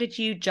time? How did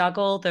you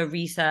juggle the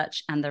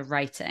research and the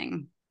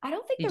writing? I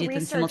don't think you did them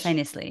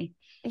simultaneously.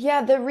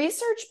 Yeah, the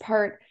research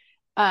part,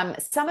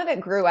 some of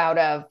it grew out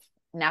of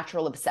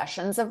natural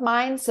obsessions of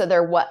mine. So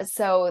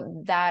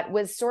that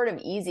was sort of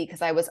easy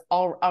because I was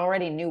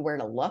already knew where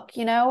to look,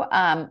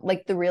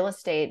 like the real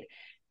estate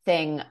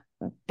thing.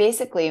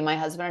 Basically, my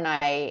husband and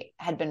I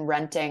had been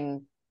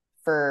renting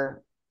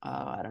for,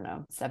 I don't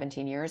know,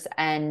 17 years.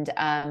 And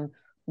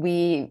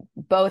we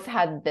both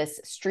had this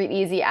Street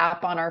Easy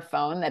app on our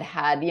phone that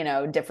had,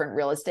 different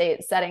real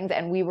estate settings.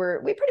 And we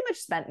pretty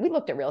much we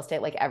looked at real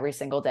estate like every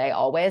single day,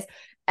 always.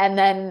 And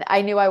then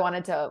we knew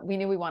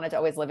we wanted to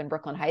always live in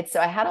Brooklyn Heights. So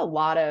I had a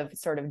lot of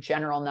sort of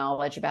general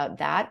knowledge about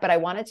that, but I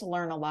wanted to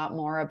learn a lot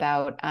more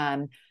about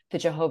the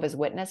Jehovah's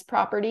Witness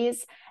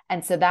properties.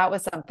 And so that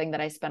was something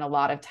that I spent a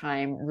lot of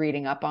time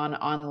reading up on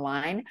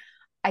online.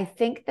 I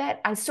think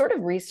that I sort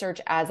of research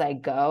as I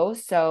go.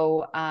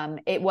 So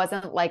it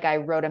wasn't like I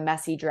wrote a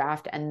messy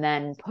draft and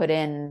then put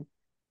in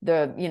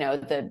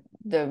the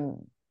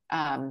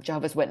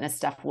Jehovah's Witness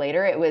stuff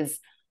later.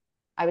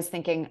 I was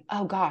thinking,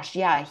 oh gosh,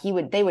 yeah,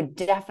 they would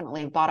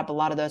definitely have bought up a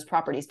lot of those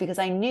properties, because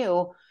I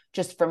knew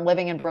just from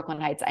living in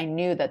Brooklyn Heights, I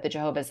knew that the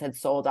Jehovah's had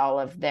sold all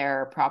of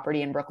their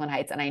property in Brooklyn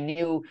Heights. And I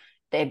knew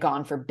they had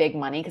gone for big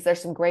money, because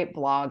there's some great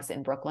blogs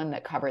in Brooklyn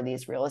that cover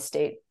these real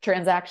estate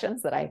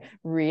transactions that I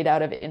read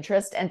out of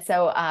interest. And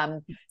so,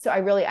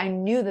 I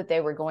knew that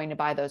they were going to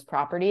buy those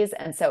properties.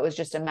 And so it was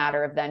just a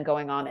matter of then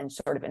going on and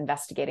sort of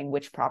investigating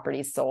which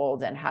properties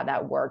sold and how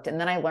that worked. And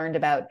then I learned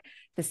about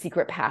the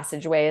secret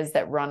passageways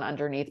that run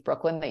underneath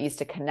Brooklyn that used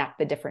to connect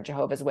the different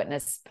Jehovah's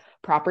Witness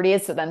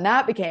properties. So then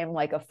that became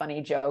like a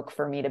funny joke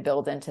for me to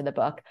build into the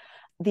book.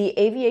 The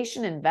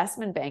aviation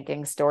investment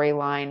banking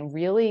storyline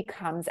really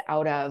comes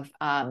out of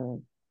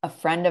a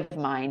friend of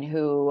mine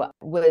who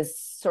was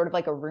sort of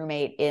like a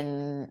roommate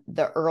in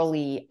the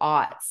early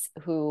aughts,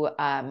 who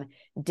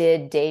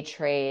did day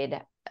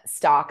trade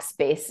stocks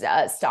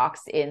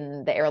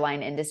in the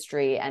airline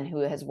industry, and who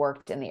has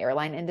worked in the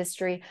airline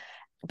industry.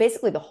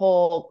 Basically,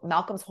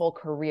 Malcolm's whole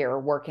career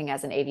working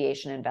as an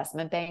aviation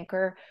investment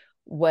banker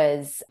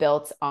was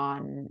built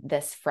on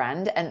this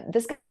friend. And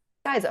this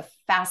guy is a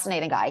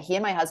fascinating guy. He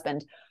and my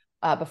husband,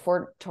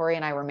 before Tori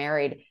and I were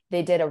married,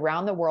 they did a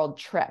round the world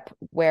trip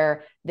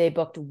where they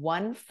booked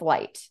one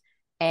flight,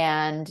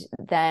 and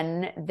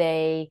then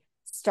they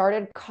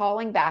started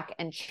calling back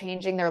and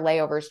changing their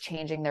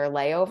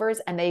layovers.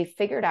 And they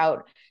figured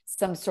out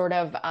some sort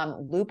of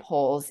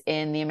loopholes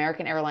in the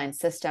American Airlines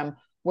system,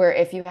 where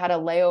if you had a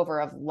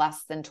layover of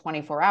less than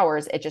 24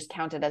 hours, it just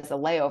counted as a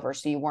layover.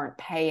 So you weren't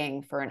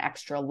paying for an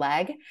extra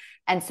leg.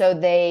 And so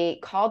they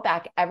called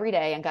back every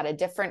day and got a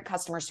different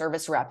customer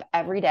service rep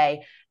every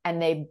day. And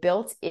they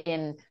built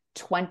in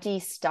 20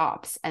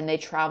 stops, and they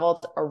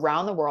traveled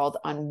around the world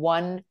on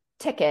one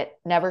ticket,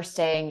 never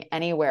staying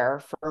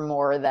anywhere for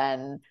more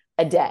than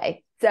a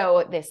day.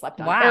 So they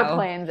slept on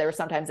airplanes. They were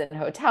sometimes in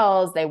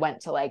hotels. They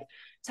went to like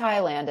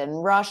Thailand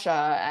and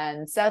Russia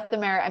and South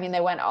America. I mean,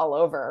 they went all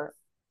over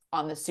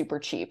on the super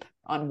cheap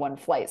on one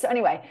flight. So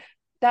anyway,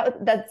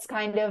 that's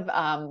kind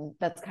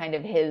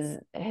of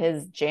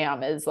his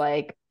jam, is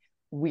like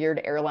weird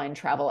airline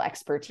travel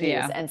expertise.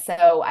 Yeah. And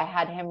so I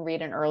had him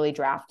read an early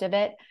draft of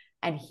it,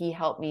 and he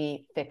helped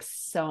me fix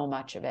so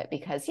much of it,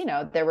 because,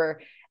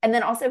 and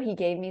then also he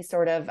gave me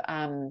sort of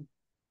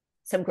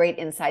some great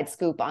inside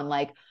scoop on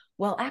like,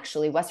 well,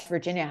 actually, West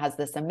Virginia has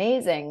this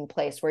amazing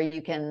place where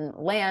you can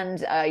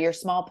land your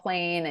small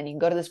plane and you can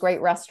go to this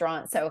great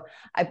restaurant. So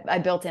I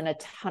built in a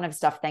ton of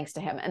stuff thanks to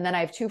him. And then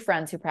I have two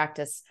friends who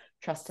practice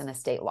trust and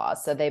estate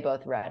laws. So they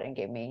both read and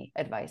gave me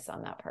advice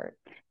on that part.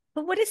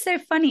 But what is so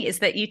funny is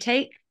that you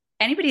take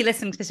anybody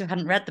listening to this who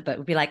hadn't read the book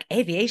would be like,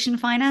 aviation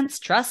finance,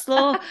 trust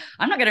law.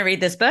 I'm not going to read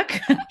this book.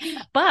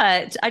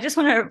 But I just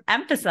want to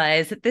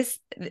emphasize that this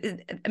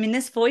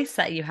voice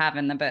that you have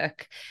in the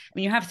book,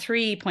 you have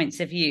 3 points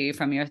of view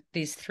from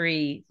these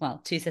three,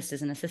 two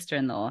sisters and a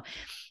sister-in-law,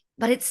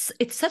 but it's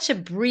such a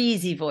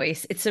breezy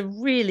voice. It's a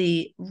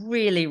really,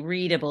 really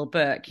readable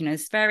book.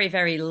 It's very,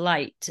 very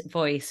light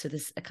voice with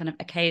this kind of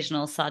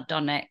occasional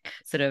sardonic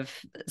sort of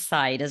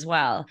side as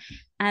well.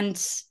 And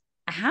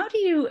how do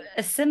you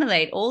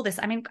assimilate all this?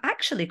 I mean,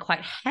 actually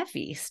quite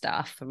heavy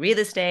stuff, real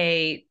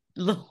estate,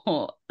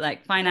 law,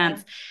 like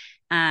finance.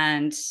 Yeah.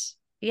 And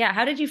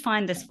how did you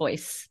find this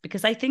voice?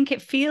 Because I think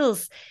it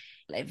feels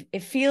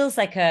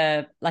like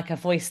a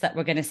voice that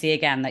we're going to see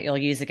again, that you'll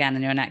use again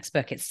in your next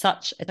book. It's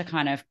a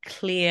kind of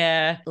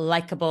clear,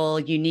 likable,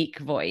 unique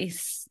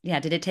voice. Yeah.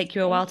 Did it take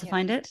you a while to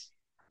find it?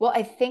 Well,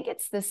 I think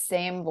it's the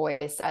same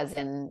voice as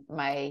in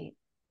my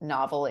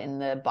novel In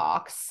the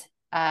Box.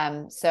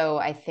 So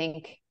I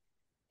think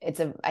it's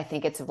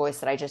a voice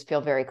that I just feel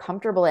very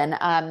comfortable in.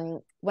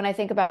 When I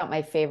think about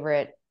my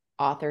favorite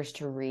authors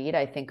to read,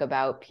 I think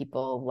about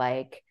people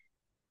like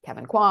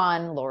Kevin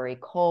Kwan, Laurie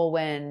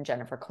Colwin,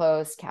 Jennifer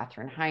Close,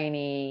 Katherine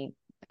Heine,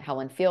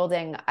 Helen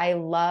Fielding. I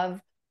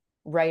love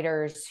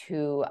writers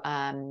who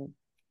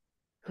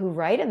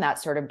write in that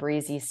sort of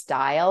breezy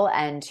style,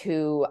 and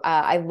who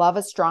I love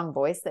a strong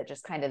voice that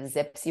just kind of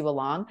zips you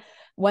along.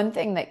 One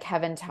thing that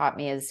Kevin taught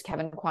me is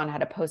Kevin Kwan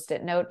had a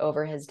Post-it note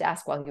over his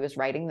desk while he was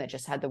writing that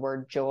just had the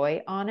word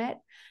joy on it.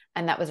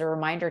 And that was a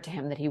reminder to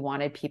him that he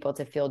wanted people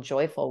to feel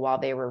joyful while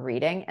they were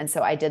reading. And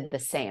so I did the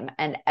same.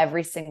 And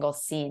every single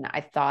scene,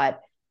 I thought,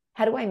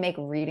 how do I make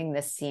reading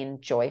this scene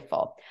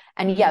joyful?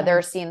 And yeah, there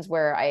are scenes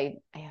where I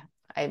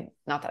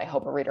not that I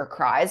hope a reader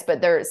cries,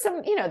 but there's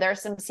some, there are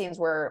some scenes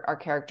where our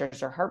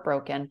characters are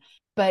heartbroken.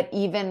 But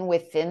even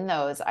within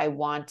those, I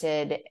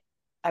wanted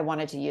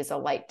to use a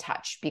light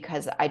touch,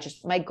 because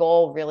my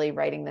goal really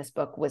writing this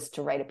book was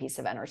to write a piece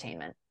of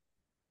entertainment.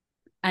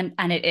 And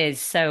it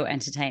is so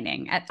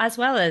entertaining as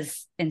well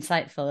as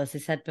insightful, as I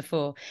said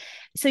before.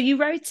 So you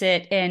wrote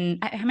it in,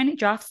 how many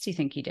drafts do you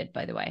think you did,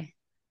 by the way?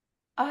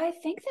 I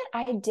think that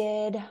I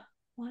did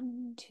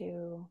 1,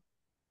 2,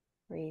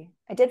 3.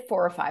 I did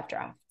 4 or 5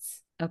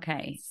 drafts.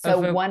 Okay. So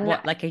over one,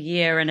 what, like a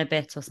year and a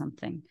bit or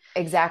something?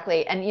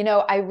 Exactly. And,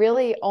 I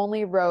really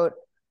only wrote,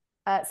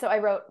 so I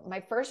wrote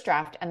my first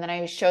draft, and then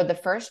I showed the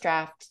first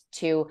draft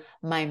to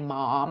my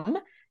mom,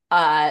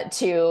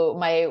 to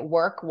my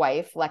work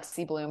wife,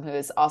 Lexi Bloom, who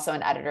is also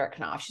an editor at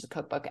Knopf. She's a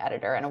cookbook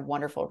editor and a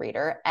wonderful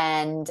reader,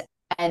 and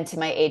to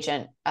my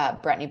agent,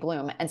 Brittany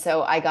Bloom. And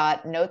so I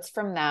got notes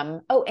from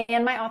them. Oh,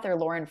 and my author,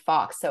 Lauren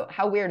Fox. So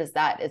how weird is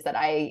that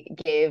I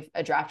gave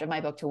a draft of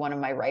my book to one of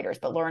my writers,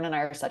 but Lauren and I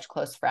are such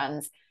close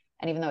friends.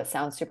 And even though it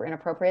sounds super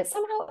inappropriate,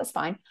 somehow it was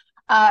fine.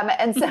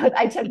 And so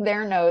I took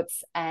their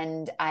notes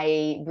and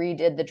I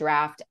redid the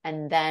draft.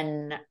 And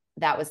then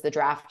that was the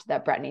draft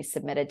that Brittany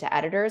submitted to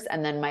editors.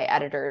 And then my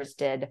editors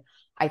did,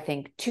 I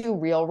think, 2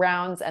 real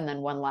rounds and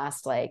then one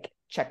last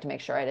check to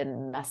make sure I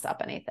didn't mess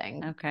up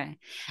anything. Okay.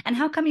 And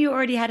how come you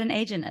already had an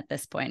agent at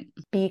this point?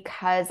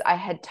 Because I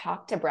had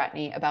talked to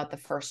Brittany about the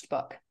first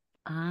book.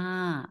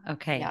 Ah,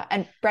 okay. Yeah.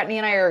 And Brittany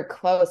and I are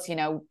close.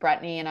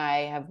 Brittany and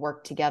I have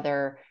worked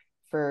together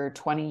for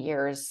 20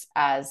 years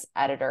as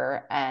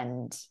editor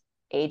and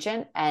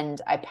agent,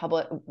 and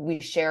we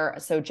share.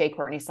 So J.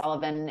 Courtney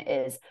Sullivan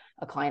is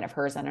a client of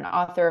hers and an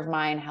author of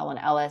mine. Helen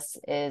Ellis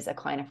is a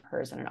client of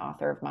hers and an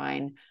author of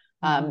mine.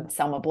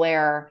 Selma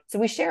Blair. So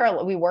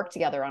we work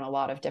together on a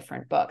lot of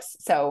different books.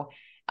 So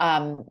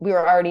we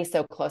were already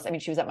so close. I mean,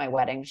 she was at my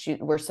wedding.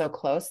 We're so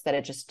close that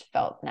it just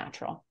felt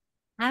natural.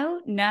 How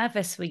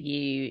nervous were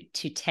you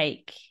to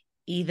take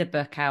either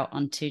book out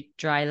onto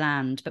dry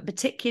land, but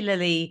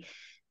particularly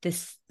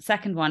this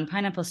second one,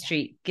 Pineapple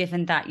Street,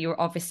 given that you're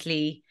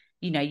obviously,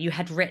 you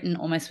had written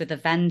almost with a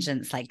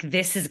vengeance, like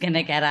this is going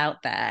to get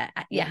out there.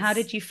 Yes. How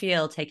did you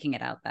feel taking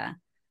it out there?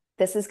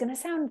 This is going to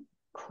sound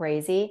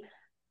crazy,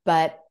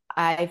 but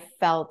I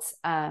felt,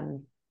 I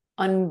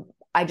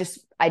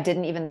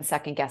didn't even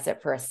second guess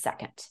it for a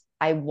second.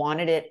 I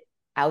wanted it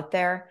out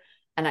there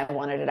and I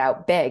wanted it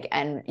out big.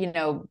 And,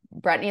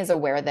 Brittany is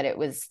aware that it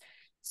was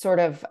sort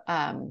of,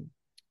 that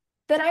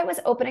I was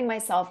opening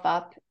myself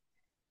up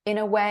in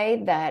a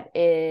way that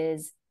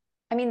is,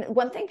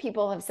 one thing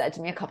people have said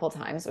to me a couple of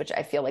times, which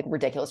I feel like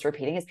ridiculous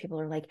repeating, is people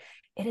are like,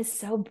 it is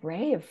so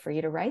brave for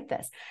you to write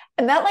this.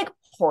 And that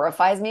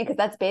horrifies me, because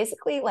that's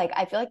basically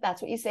I feel like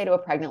that's what you say to a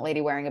pregnant lady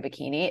wearing a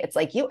bikini. It's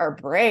like, you are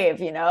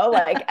brave,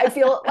 I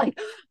feel like,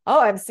 oh,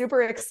 I'm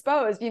super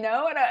exposed, and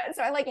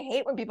so I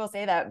hate when people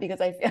say that,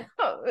 because I feel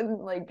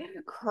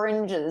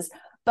cringes.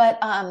 But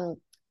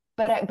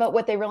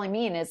what they really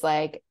mean is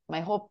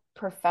my whole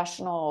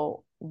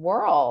professional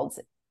world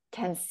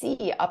can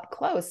see up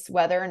close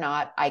whether or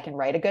not I can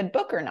write a good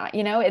book or not.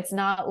 It's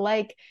not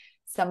like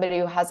somebody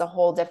who has a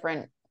whole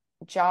different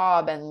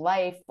job and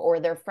life, or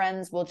their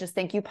friends will just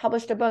think, you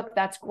published a book,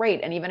 that's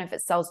great. And even if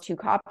it sells 2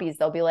 copies,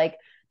 they'll be like,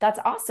 that's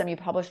awesome, you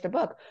published a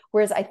book.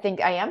 Whereas I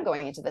think I am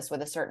going into this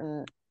with a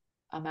certain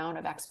amount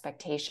of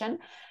expectation.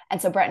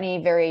 And so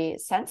Brittany very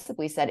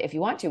sensibly said, if you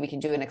want to, we can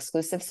do an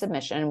exclusive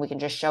submission. We can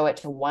just show it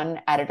to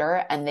one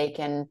editor and they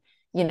can,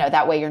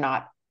 that way you're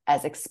not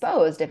as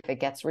exposed if it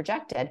gets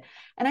rejected.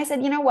 And I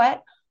said, you know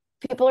what?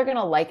 People are going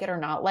to like it or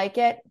not like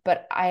it,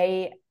 but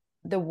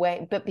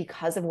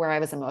because of where I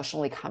was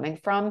emotionally coming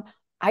from,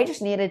 I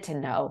just needed to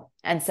know.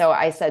 And so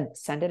I said,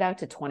 send it out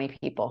to 20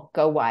 people,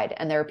 go wide.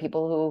 And there are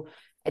people who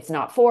it's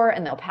not for,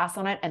 and they'll pass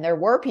on it. And there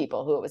were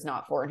people who it was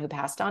not for and who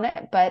passed on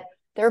it, but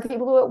there are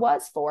people who it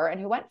was for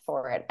and who went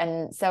for it.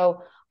 And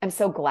so I'm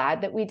so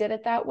glad that we did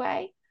it that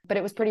way, but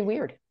it was pretty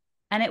weird.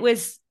 And it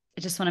was,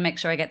 I just want to make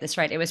sure I get this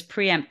right, it was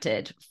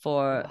preempted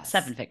for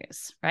 7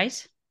 figures,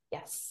 right?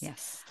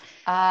 Yes.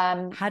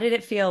 How did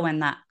it feel when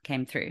that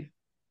came through?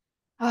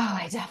 Oh,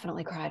 I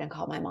definitely cried and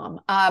called my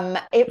mom.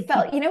 It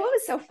felt, what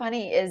was so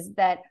funny is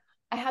that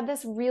I had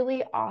this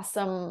really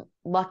awesome,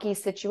 lucky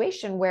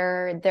situation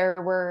where there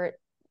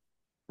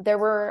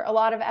were a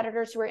lot of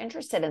editors who were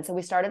interested. And so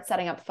we started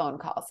setting up phone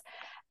calls.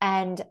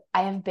 And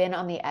I have been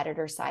on the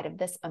editor side of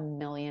this a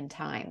million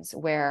times,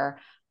 where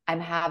I'm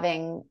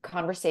having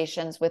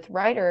conversations with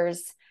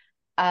writers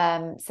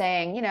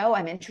saying,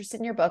 I'm interested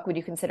in your book. Would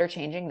you consider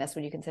changing this?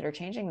 Would you consider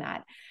changing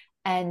that?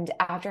 And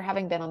after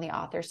having been on the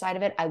author side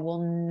of it, I will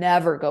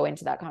never go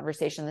into that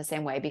conversation the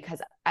same way, because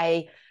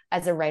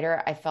as a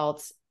writer, I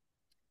felt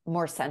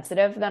more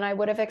sensitive than I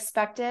would have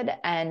expected.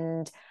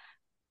 And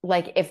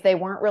if they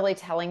weren't really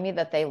telling me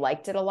that they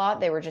liked it a lot,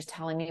 they were just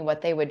telling me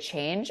what they would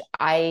change.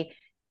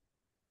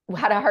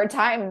 had a hard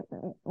time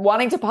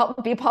wanting to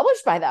be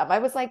published by them. I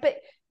was like, but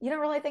you don't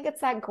really think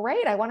it's that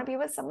great. I want to be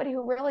with somebody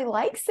who really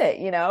likes it,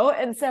 you know?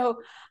 And so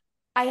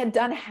I had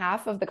done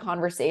half of the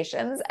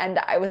conversations, and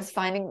I was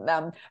finding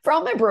them, for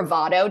all my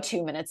bravado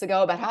 2 minutes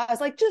ago about how I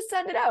was like, just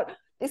send it out.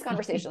 These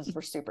conversations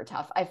were super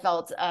tough. I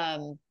felt,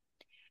 and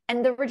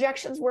the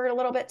rejections were a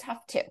little bit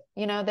tough too.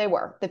 You know, they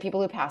were. The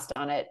people who passed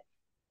on it,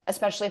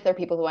 especially if they're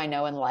people who I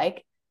know and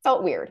like,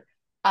 felt weird.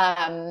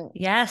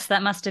 Yes,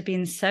 that must have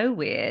been so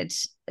weird.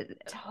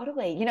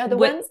 Totally. You know, the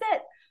ones that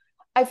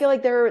I feel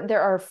like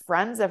there are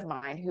friends of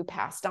mine who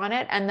passed on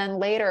it and then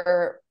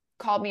later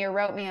called me or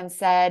wrote me and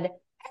said,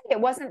 hey,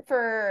 it wasn't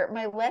for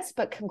my list,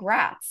 but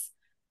congrats.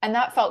 And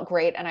that felt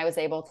great. And I was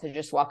able to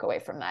just walk away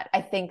from that.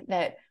 I think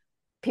that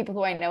people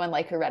who I know and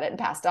like who read it and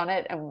passed on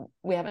it, and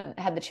we haven't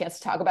had the chance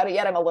to talk about it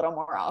yet, I'm a little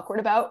more awkward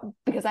about,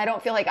 because I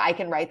don't feel like I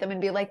can write them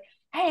and be like,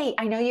 hey,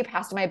 I know you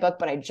passed my book,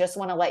 but I just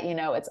want to let you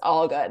know it's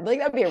all good. Like,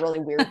 that'd be a really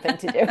weird thing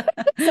to do.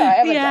 So I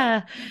haven't done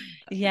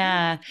it.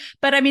 Yeah.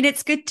 But I mean,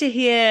 it's good to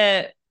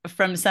hear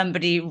from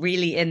somebody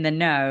really in the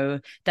know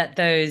that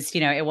those,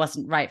 you know, it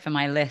wasn't right for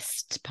my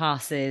list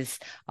passes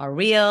are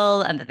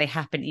real and that they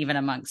happen even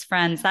amongst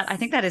friends. That I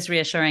think that is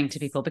reassuring to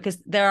people, because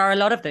there are a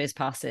lot of those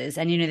passes.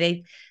 And, you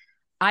know,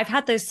 I've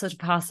had those sort of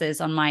passes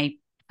on my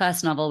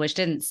first novel, which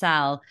didn't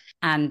sell.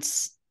 And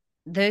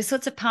those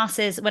sorts of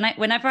passes,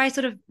 whenever I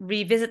sort of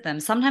revisit them,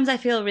 sometimes I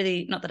feel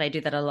really, not that I do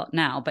that a lot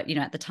now, but, you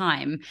know, at the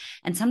time,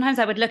 and sometimes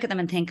I would look at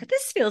them and think,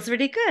 this feels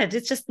really good.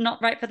 It's just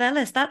not right for their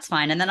list. That's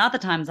fine. And then other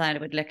times I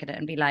would look at it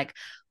and be like,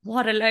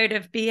 what a load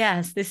of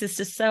BS. This is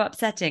just so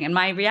upsetting. And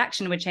my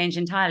reaction would change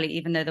entirely,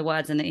 even though the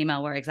words in the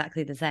email were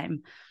exactly the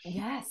same.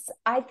 Yes,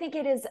 I think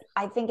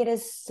it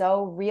is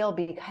so real,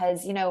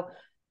 because, you know,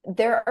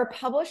 there are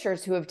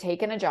publishers who have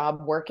taken a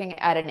job working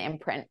at an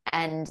imprint,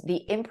 and the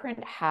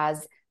imprint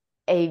has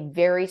a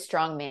very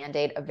strong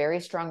mandate, a very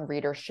strong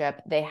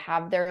readership. They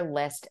have their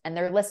list, and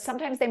their list,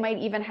 sometimes they might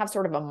even have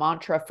sort of a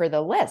mantra for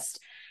the list.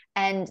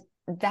 And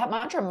that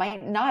mantra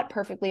might not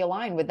perfectly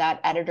align with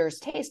that editor's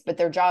taste, but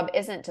their job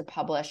isn't to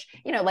publish.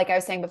 You know, like I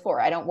was saying before,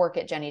 I don't work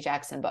at Jenny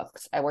Jackson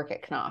Books. I work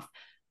at Knopf.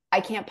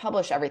 I can't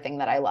publish everything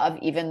that I love,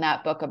 even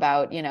that book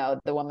about, you know,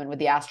 the woman with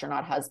the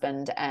astronaut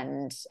husband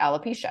and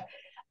alopecia.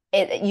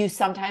 You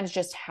sometimes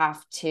just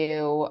have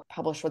to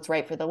publish what's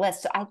right for the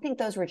list. So I think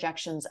those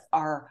rejections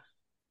are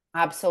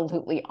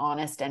absolutely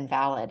honest and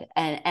valid.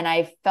 And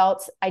I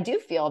do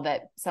feel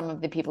that some of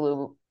the people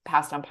who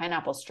passed on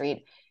Pineapple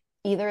Street,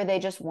 either they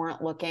just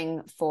weren't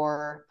looking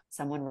for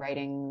someone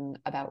writing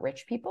about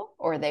rich people,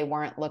 or they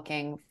weren't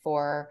looking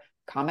for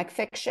comic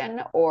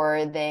fiction,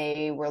 or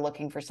they were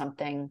looking for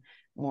something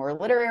more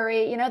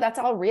literary. You know, that's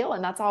all real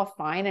and that's all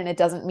fine. And it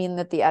doesn't mean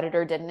that the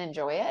editor didn't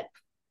enjoy it.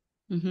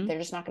 Mm-hmm. They're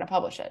just not going to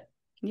publish it.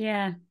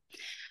 Yeah.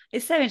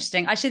 It's so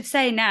interesting. I should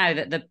say now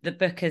that the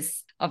book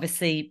has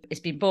obviously, it's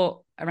been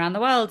bought around the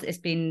world. It's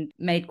been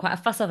made quite a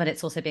fuss of it.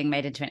 It's also being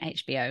made into an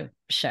HBO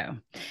show.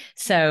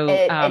 So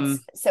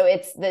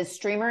it's the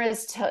streamer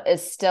is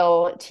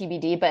still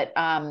TBD, but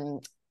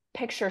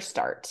Picture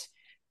Start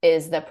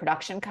is the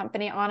production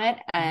company on it,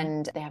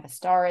 and they have a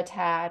star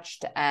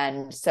attached.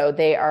 And so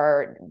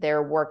they're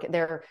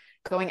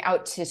going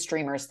out to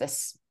streamers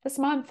this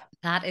month.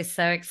 That is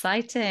so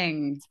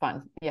exciting. It's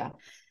fun. Yeah.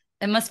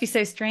 It must be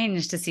so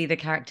strange to see the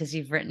characters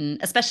you've written,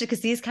 especially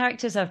because these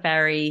characters are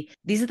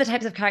these are the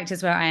types of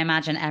characters where I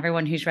imagine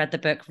everyone who's read the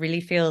book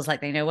really feels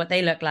like they know what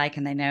they look like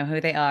and they know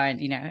who they are.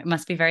 And, you know, it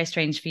must be very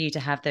strange for you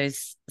to have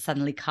those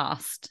suddenly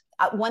cast.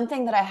 One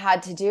thing that I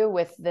had to do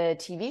with the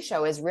TV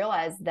show is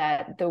realize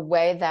that the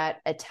way that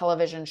a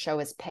television show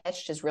is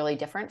pitched is really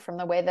different from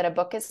the way that a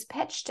book is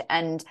pitched.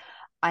 And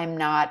I'm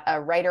not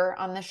a writer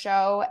on the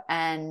show,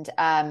 and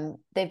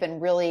they've been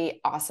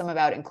really awesome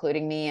about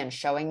including me and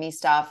showing me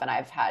stuff. And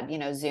I've had, you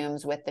know,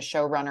 Zooms with the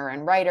showrunner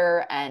and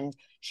writer, and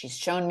she's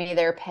shown me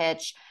their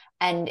pitch,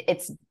 and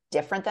it's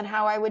different than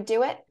how I would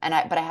do it.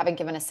 But I haven't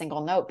given a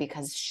single note,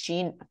 because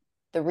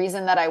the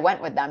reason that I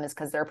went with them is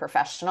because they're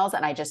professionals,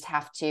 and I just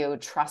have to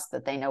trust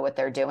that they know what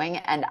they're doing.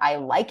 And I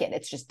like it.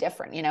 It's just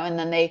different, you know. And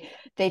then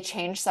they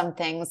changed some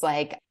things,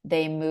 like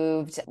they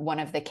moved one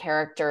of the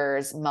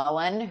characters,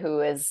 Mullen,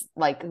 who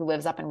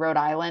lives up in Rhode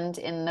Island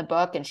in the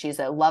book, and he's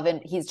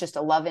just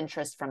a love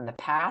interest from the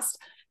past.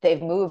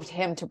 They've moved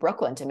him to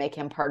Brooklyn to make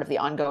him part of the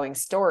ongoing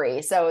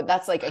story. So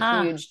that's like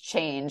a huge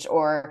change.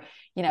 Or,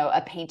 you know,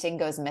 a painting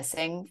goes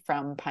missing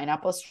from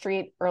Pineapple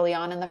Street early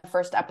on in the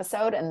first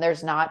episode, and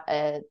that's not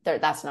a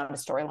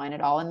storyline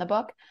at all in the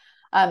book.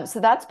 So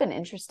that's been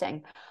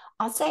interesting.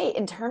 I'll say,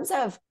 in terms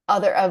of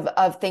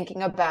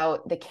thinking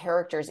about the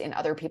characters in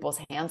other people's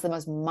hands, the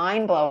most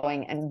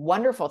mind-blowing and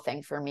wonderful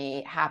thing for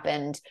me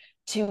happened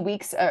 2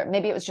 weeks, or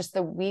maybe it was just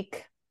the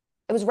week.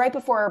 It was right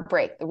before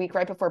break, the week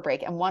right before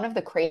break. And one of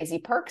the crazy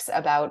perks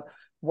about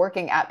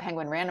working at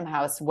Penguin Random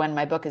House when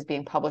my book is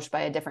being published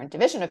by a different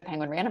division of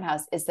Penguin Random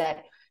House is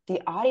that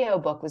the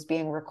audiobook was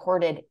being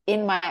recorded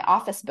in my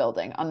office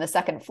building on the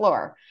second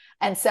floor.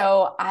 And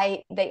so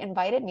they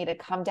invited me to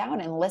come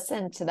down and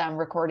listen to them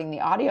recording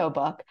the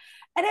audiobook.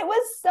 And it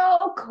was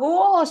so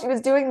cool. She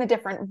was doing the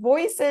different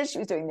voices. She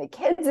was doing the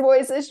kids'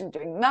 voices. She was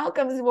doing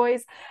Malcolm's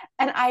voice.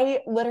 And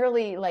I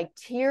literally, like,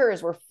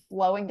 tears were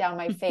flowing down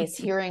my face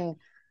hearing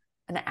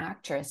an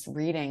actress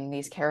reading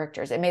these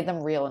characters. It made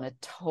them real in a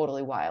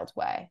totally wild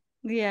way.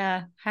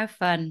 Yeah, how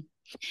fun.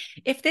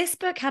 If this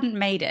book hadn't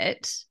made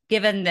it,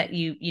 given that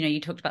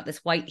you talked about this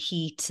white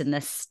heat and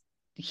this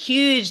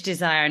huge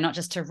desire not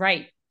just to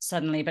write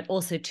suddenly, but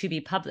also to be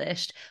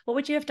published, what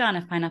would you have done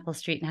if Pineapple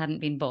Street hadn't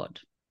been bought?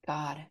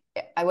 God,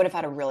 I would have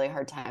had a really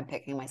hard time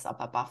picking myself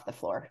up off the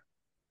floor.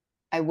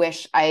 I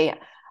wish I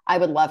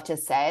would love to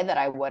say that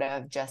I would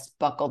have just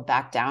buckled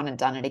back down and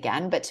done it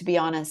again. But to be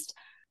honest,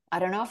 I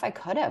don't know if I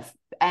could have.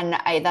 And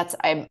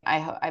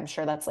I'm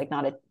sure that's like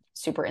not a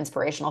super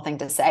inspirational thing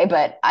to say,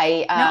 but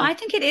I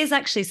think it is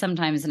actually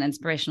sometimes an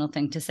inspirational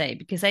thing to say,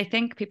 because I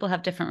think people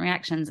have different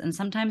reactions, and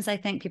sometimes I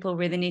think people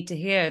really need to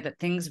hear that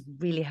things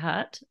really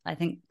hurt. I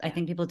think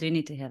people do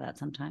need to hear that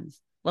sometimes.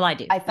 Well, I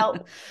do.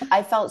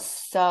 I felt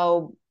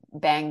so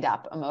banged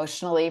up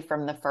emotionally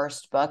from the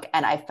first book,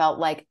 and I felt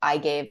like I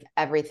gave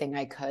everything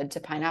I could to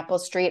Pineapple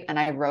Street, and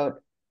I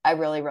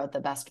really wrote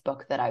the best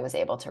book that I was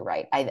able to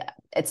write.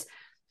 It's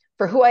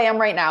for who I am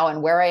right now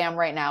and where I am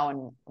right now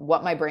and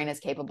what my brain is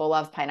capable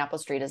of. Pineapple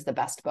Street is the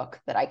best book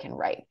that I can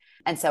write.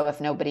 And so if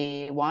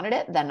nobody wanted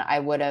it, then I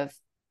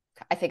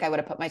think I would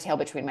have put my tail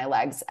between my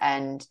legs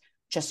and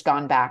just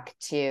gone back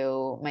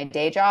to my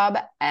day job.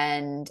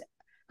 And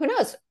who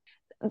knows?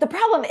 The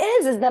problem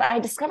is that I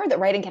discovered that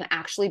writing can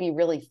actually be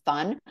really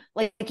fun.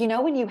 Like,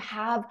 when you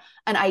have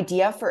an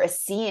idea for a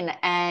scene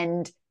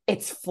and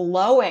it's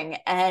flowing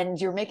and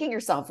you're making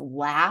yourself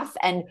laugh,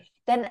 and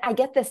then I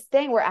get this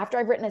thing where after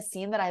I've written a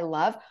scene that I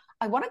love,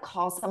 I want to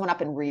call someone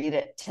up and read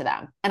it to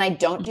them. And I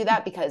don't do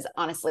that because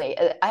honestly,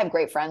 I have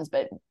great friends,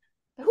 but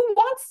who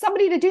wants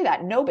somebody to do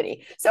that?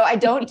 Nobody. So I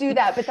don't do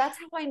that. But that's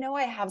how I know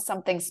I have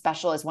something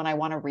special, is when I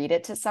want to read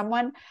it to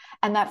someone.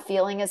 And that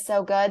feeling is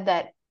so good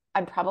that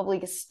I'm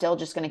probably still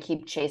just going to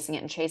keep chasing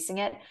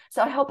it.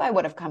 So I hope I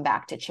would have come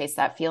back to chase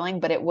that feeling,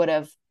 but I would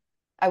have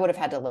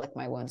had to lick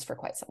my wounds for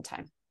quite some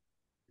time.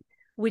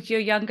 Would your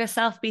younger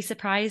self be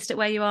surprised at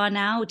where you are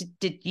now?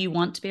 Did you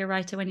want to be a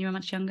writer when you were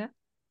much younger?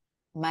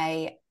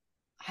 My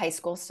high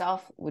school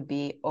self would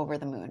be over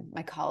the moon.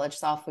 My college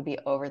self would be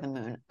over the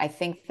moon. I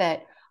think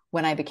that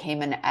when I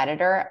became an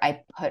editor,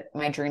 I put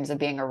my dreams of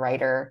being a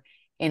writer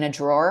in a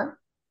drawer.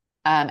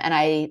 And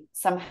I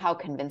somehow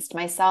convinced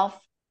myself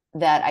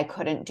that I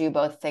couldn't do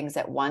both things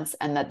at once,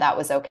 and that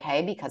was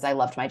okay because I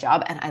loved my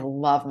job, and I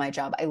love my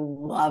job. I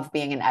love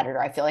being an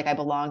editor. I feel like I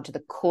belong to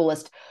the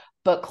coolest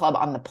book club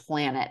on the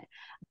planet.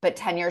 But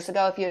 10 years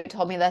ago, if you had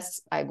told me this,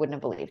 I wouldn't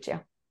have believed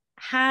you.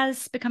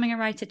 Has becoming a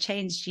writer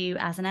changed you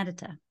as an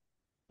editor?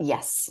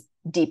 Yes,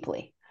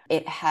 deeply.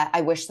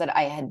 I wish that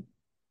I had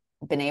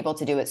been able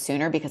to do it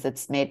sooner because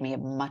it's made me a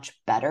much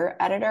better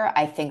editor.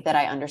 I think that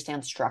I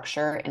understand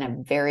structure in a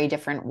very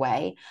different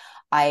way.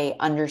 I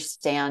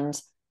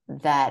understand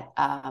that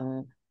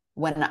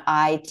when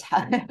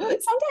sometimes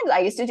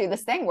I used to do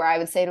this thing where I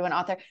would say to an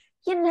author,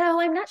 I'm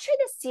not sure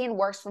this scene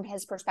works from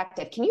his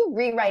perspective. Can you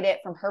rewrite it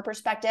from her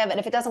perspective? And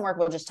if it doesn't work,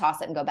 we'll just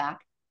toss it and go back.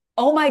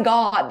 Oh my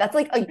God, that's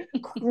like a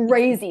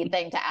crazy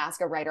thing to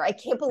ask a writer. I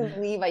can't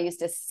believe I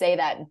used to say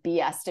that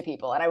BS to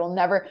people. And I will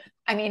never,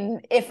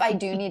 if I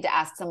do need to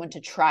ask someone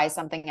to try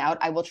something out,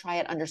 I will try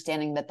it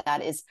understanding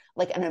that is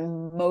like an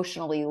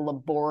emotionally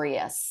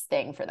laborious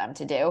thing for them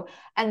to do.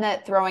 And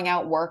that throwing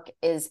out work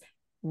is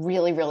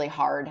really, really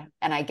hard.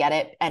 And I get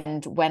it.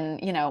 And when,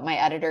 my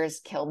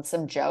editors killed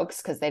some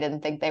jokes because they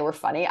didn't think they were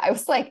funny, I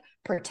was like,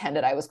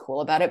 pretended I was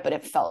cool about it, but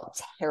it felt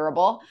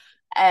terrible.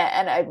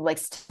 And I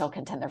still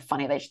contend they're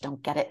funny. They just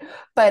don't get it.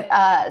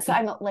 But so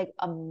I'm like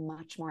a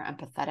much more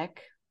empathetic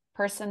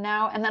person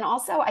now. And then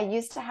also I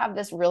used to have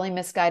this really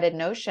misguided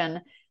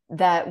notion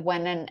that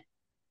when an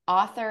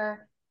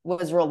author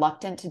was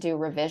reluctant to do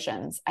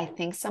revisions, I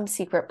think some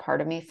secret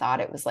part of me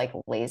thought it was like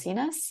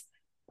laziness.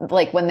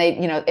 Like when they,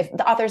 if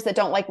the authors that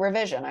don't like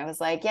revision, I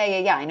was like,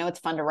 yeah. I know it's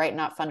fun to write,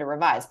 not fun to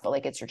revise, but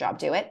like, it's your job,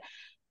 do it.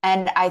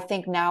 And I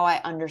think now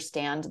I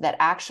understand that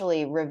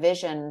actually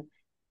revision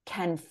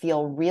can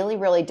feel really,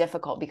 really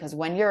difficult because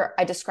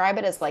I describe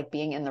it as like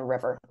being in the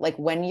river. Like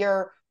when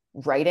you're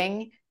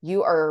writing,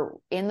 you are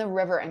in the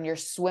river and you're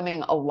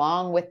swimming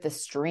along with the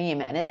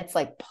stream and it's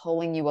like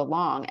pulling you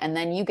along. And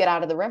then you get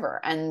out of the river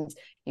and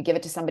you give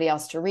it to somebody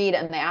else to read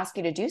and they ask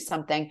you to do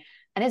something.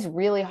 And it's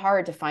really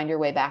hard to find your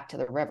way back to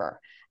the river.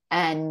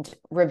 And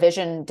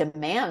revision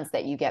demands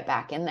that you get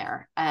back in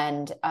there.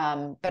 And,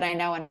 but I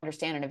now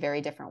understand in a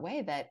very different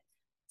way that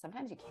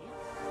sometimes you can't.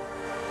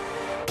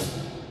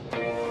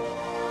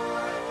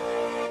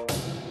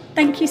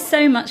 Thank you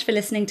so much for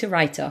listening to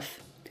Write Off.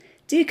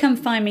 Do come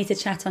find me to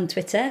chat on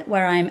Twitter,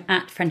 where I'm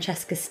at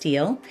Francesca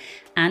Steele,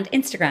 and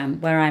Instagram,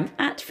 where I'm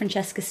at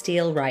Francesca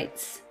Steele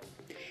Writes.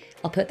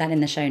 I'll put that in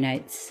the show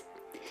notes.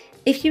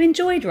 If you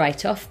enjoyed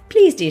Write Off,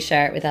 please do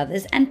share it with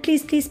others, and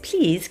please, please,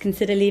 please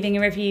consider leaving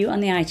a review on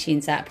the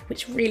iTunes app,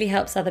 which really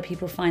helps other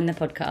people find the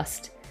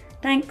podcast.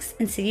 Thanks,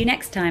 and see you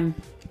next time.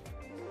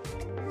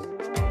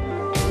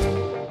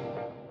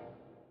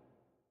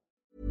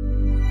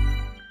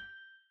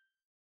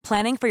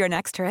 Planning for your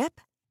next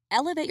trip?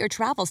 Elevate your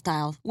travel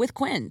style with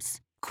Quince.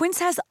 Quince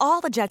has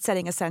all the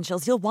jet-setting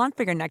essentials you'll want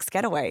for your next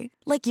getaway,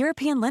 like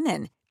European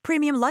linen,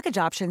 premium luggage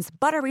options,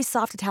 buttery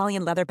soft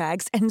Italian leather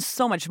bags, and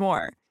so much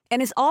more.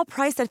 And is all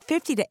priced at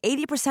 50 to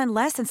 80%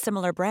 less than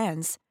similar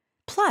brands.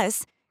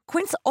 Plus,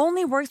 Quince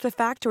only works with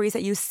factories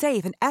that use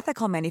safe and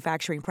ethical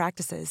manufacturing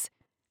practices.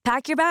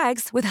 Pack your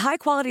bags with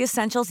high-quality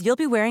essentials you'll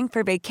be wearing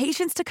for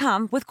vacations to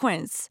come with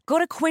Quince. Go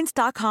to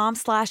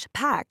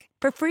quince.com/pack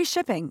for free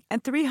shipping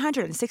and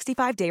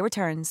 365-day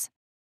returns.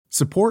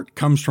 Support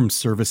comes from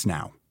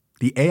ServiceNow,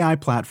 the AI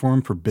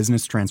platform for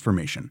business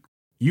transformation.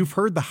 You've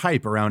heard the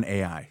hype around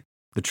AI.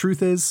 The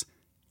truth is,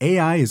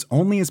 AI is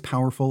only as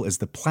powerful as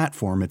the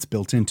platform it's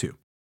built into.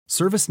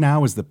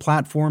 ServiceNow is the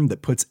platform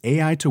that puts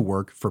AI to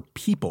work for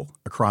people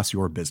across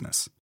your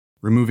business,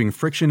 removing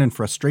friction and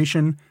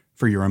frustration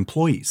for your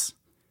employees,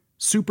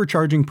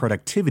 supercharging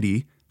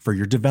productivity for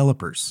your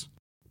developers,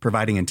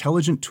 providing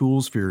intelligent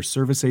tools for your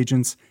service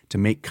agents to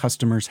make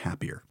customers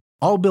happier,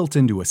 all built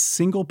into a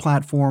single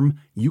platform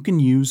you can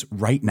use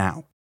right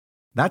now.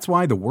 That's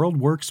why the world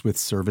works with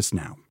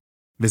ServiceNow.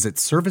 Visit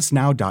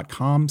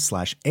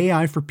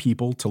servicenow.com/AI for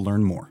people to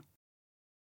learn more.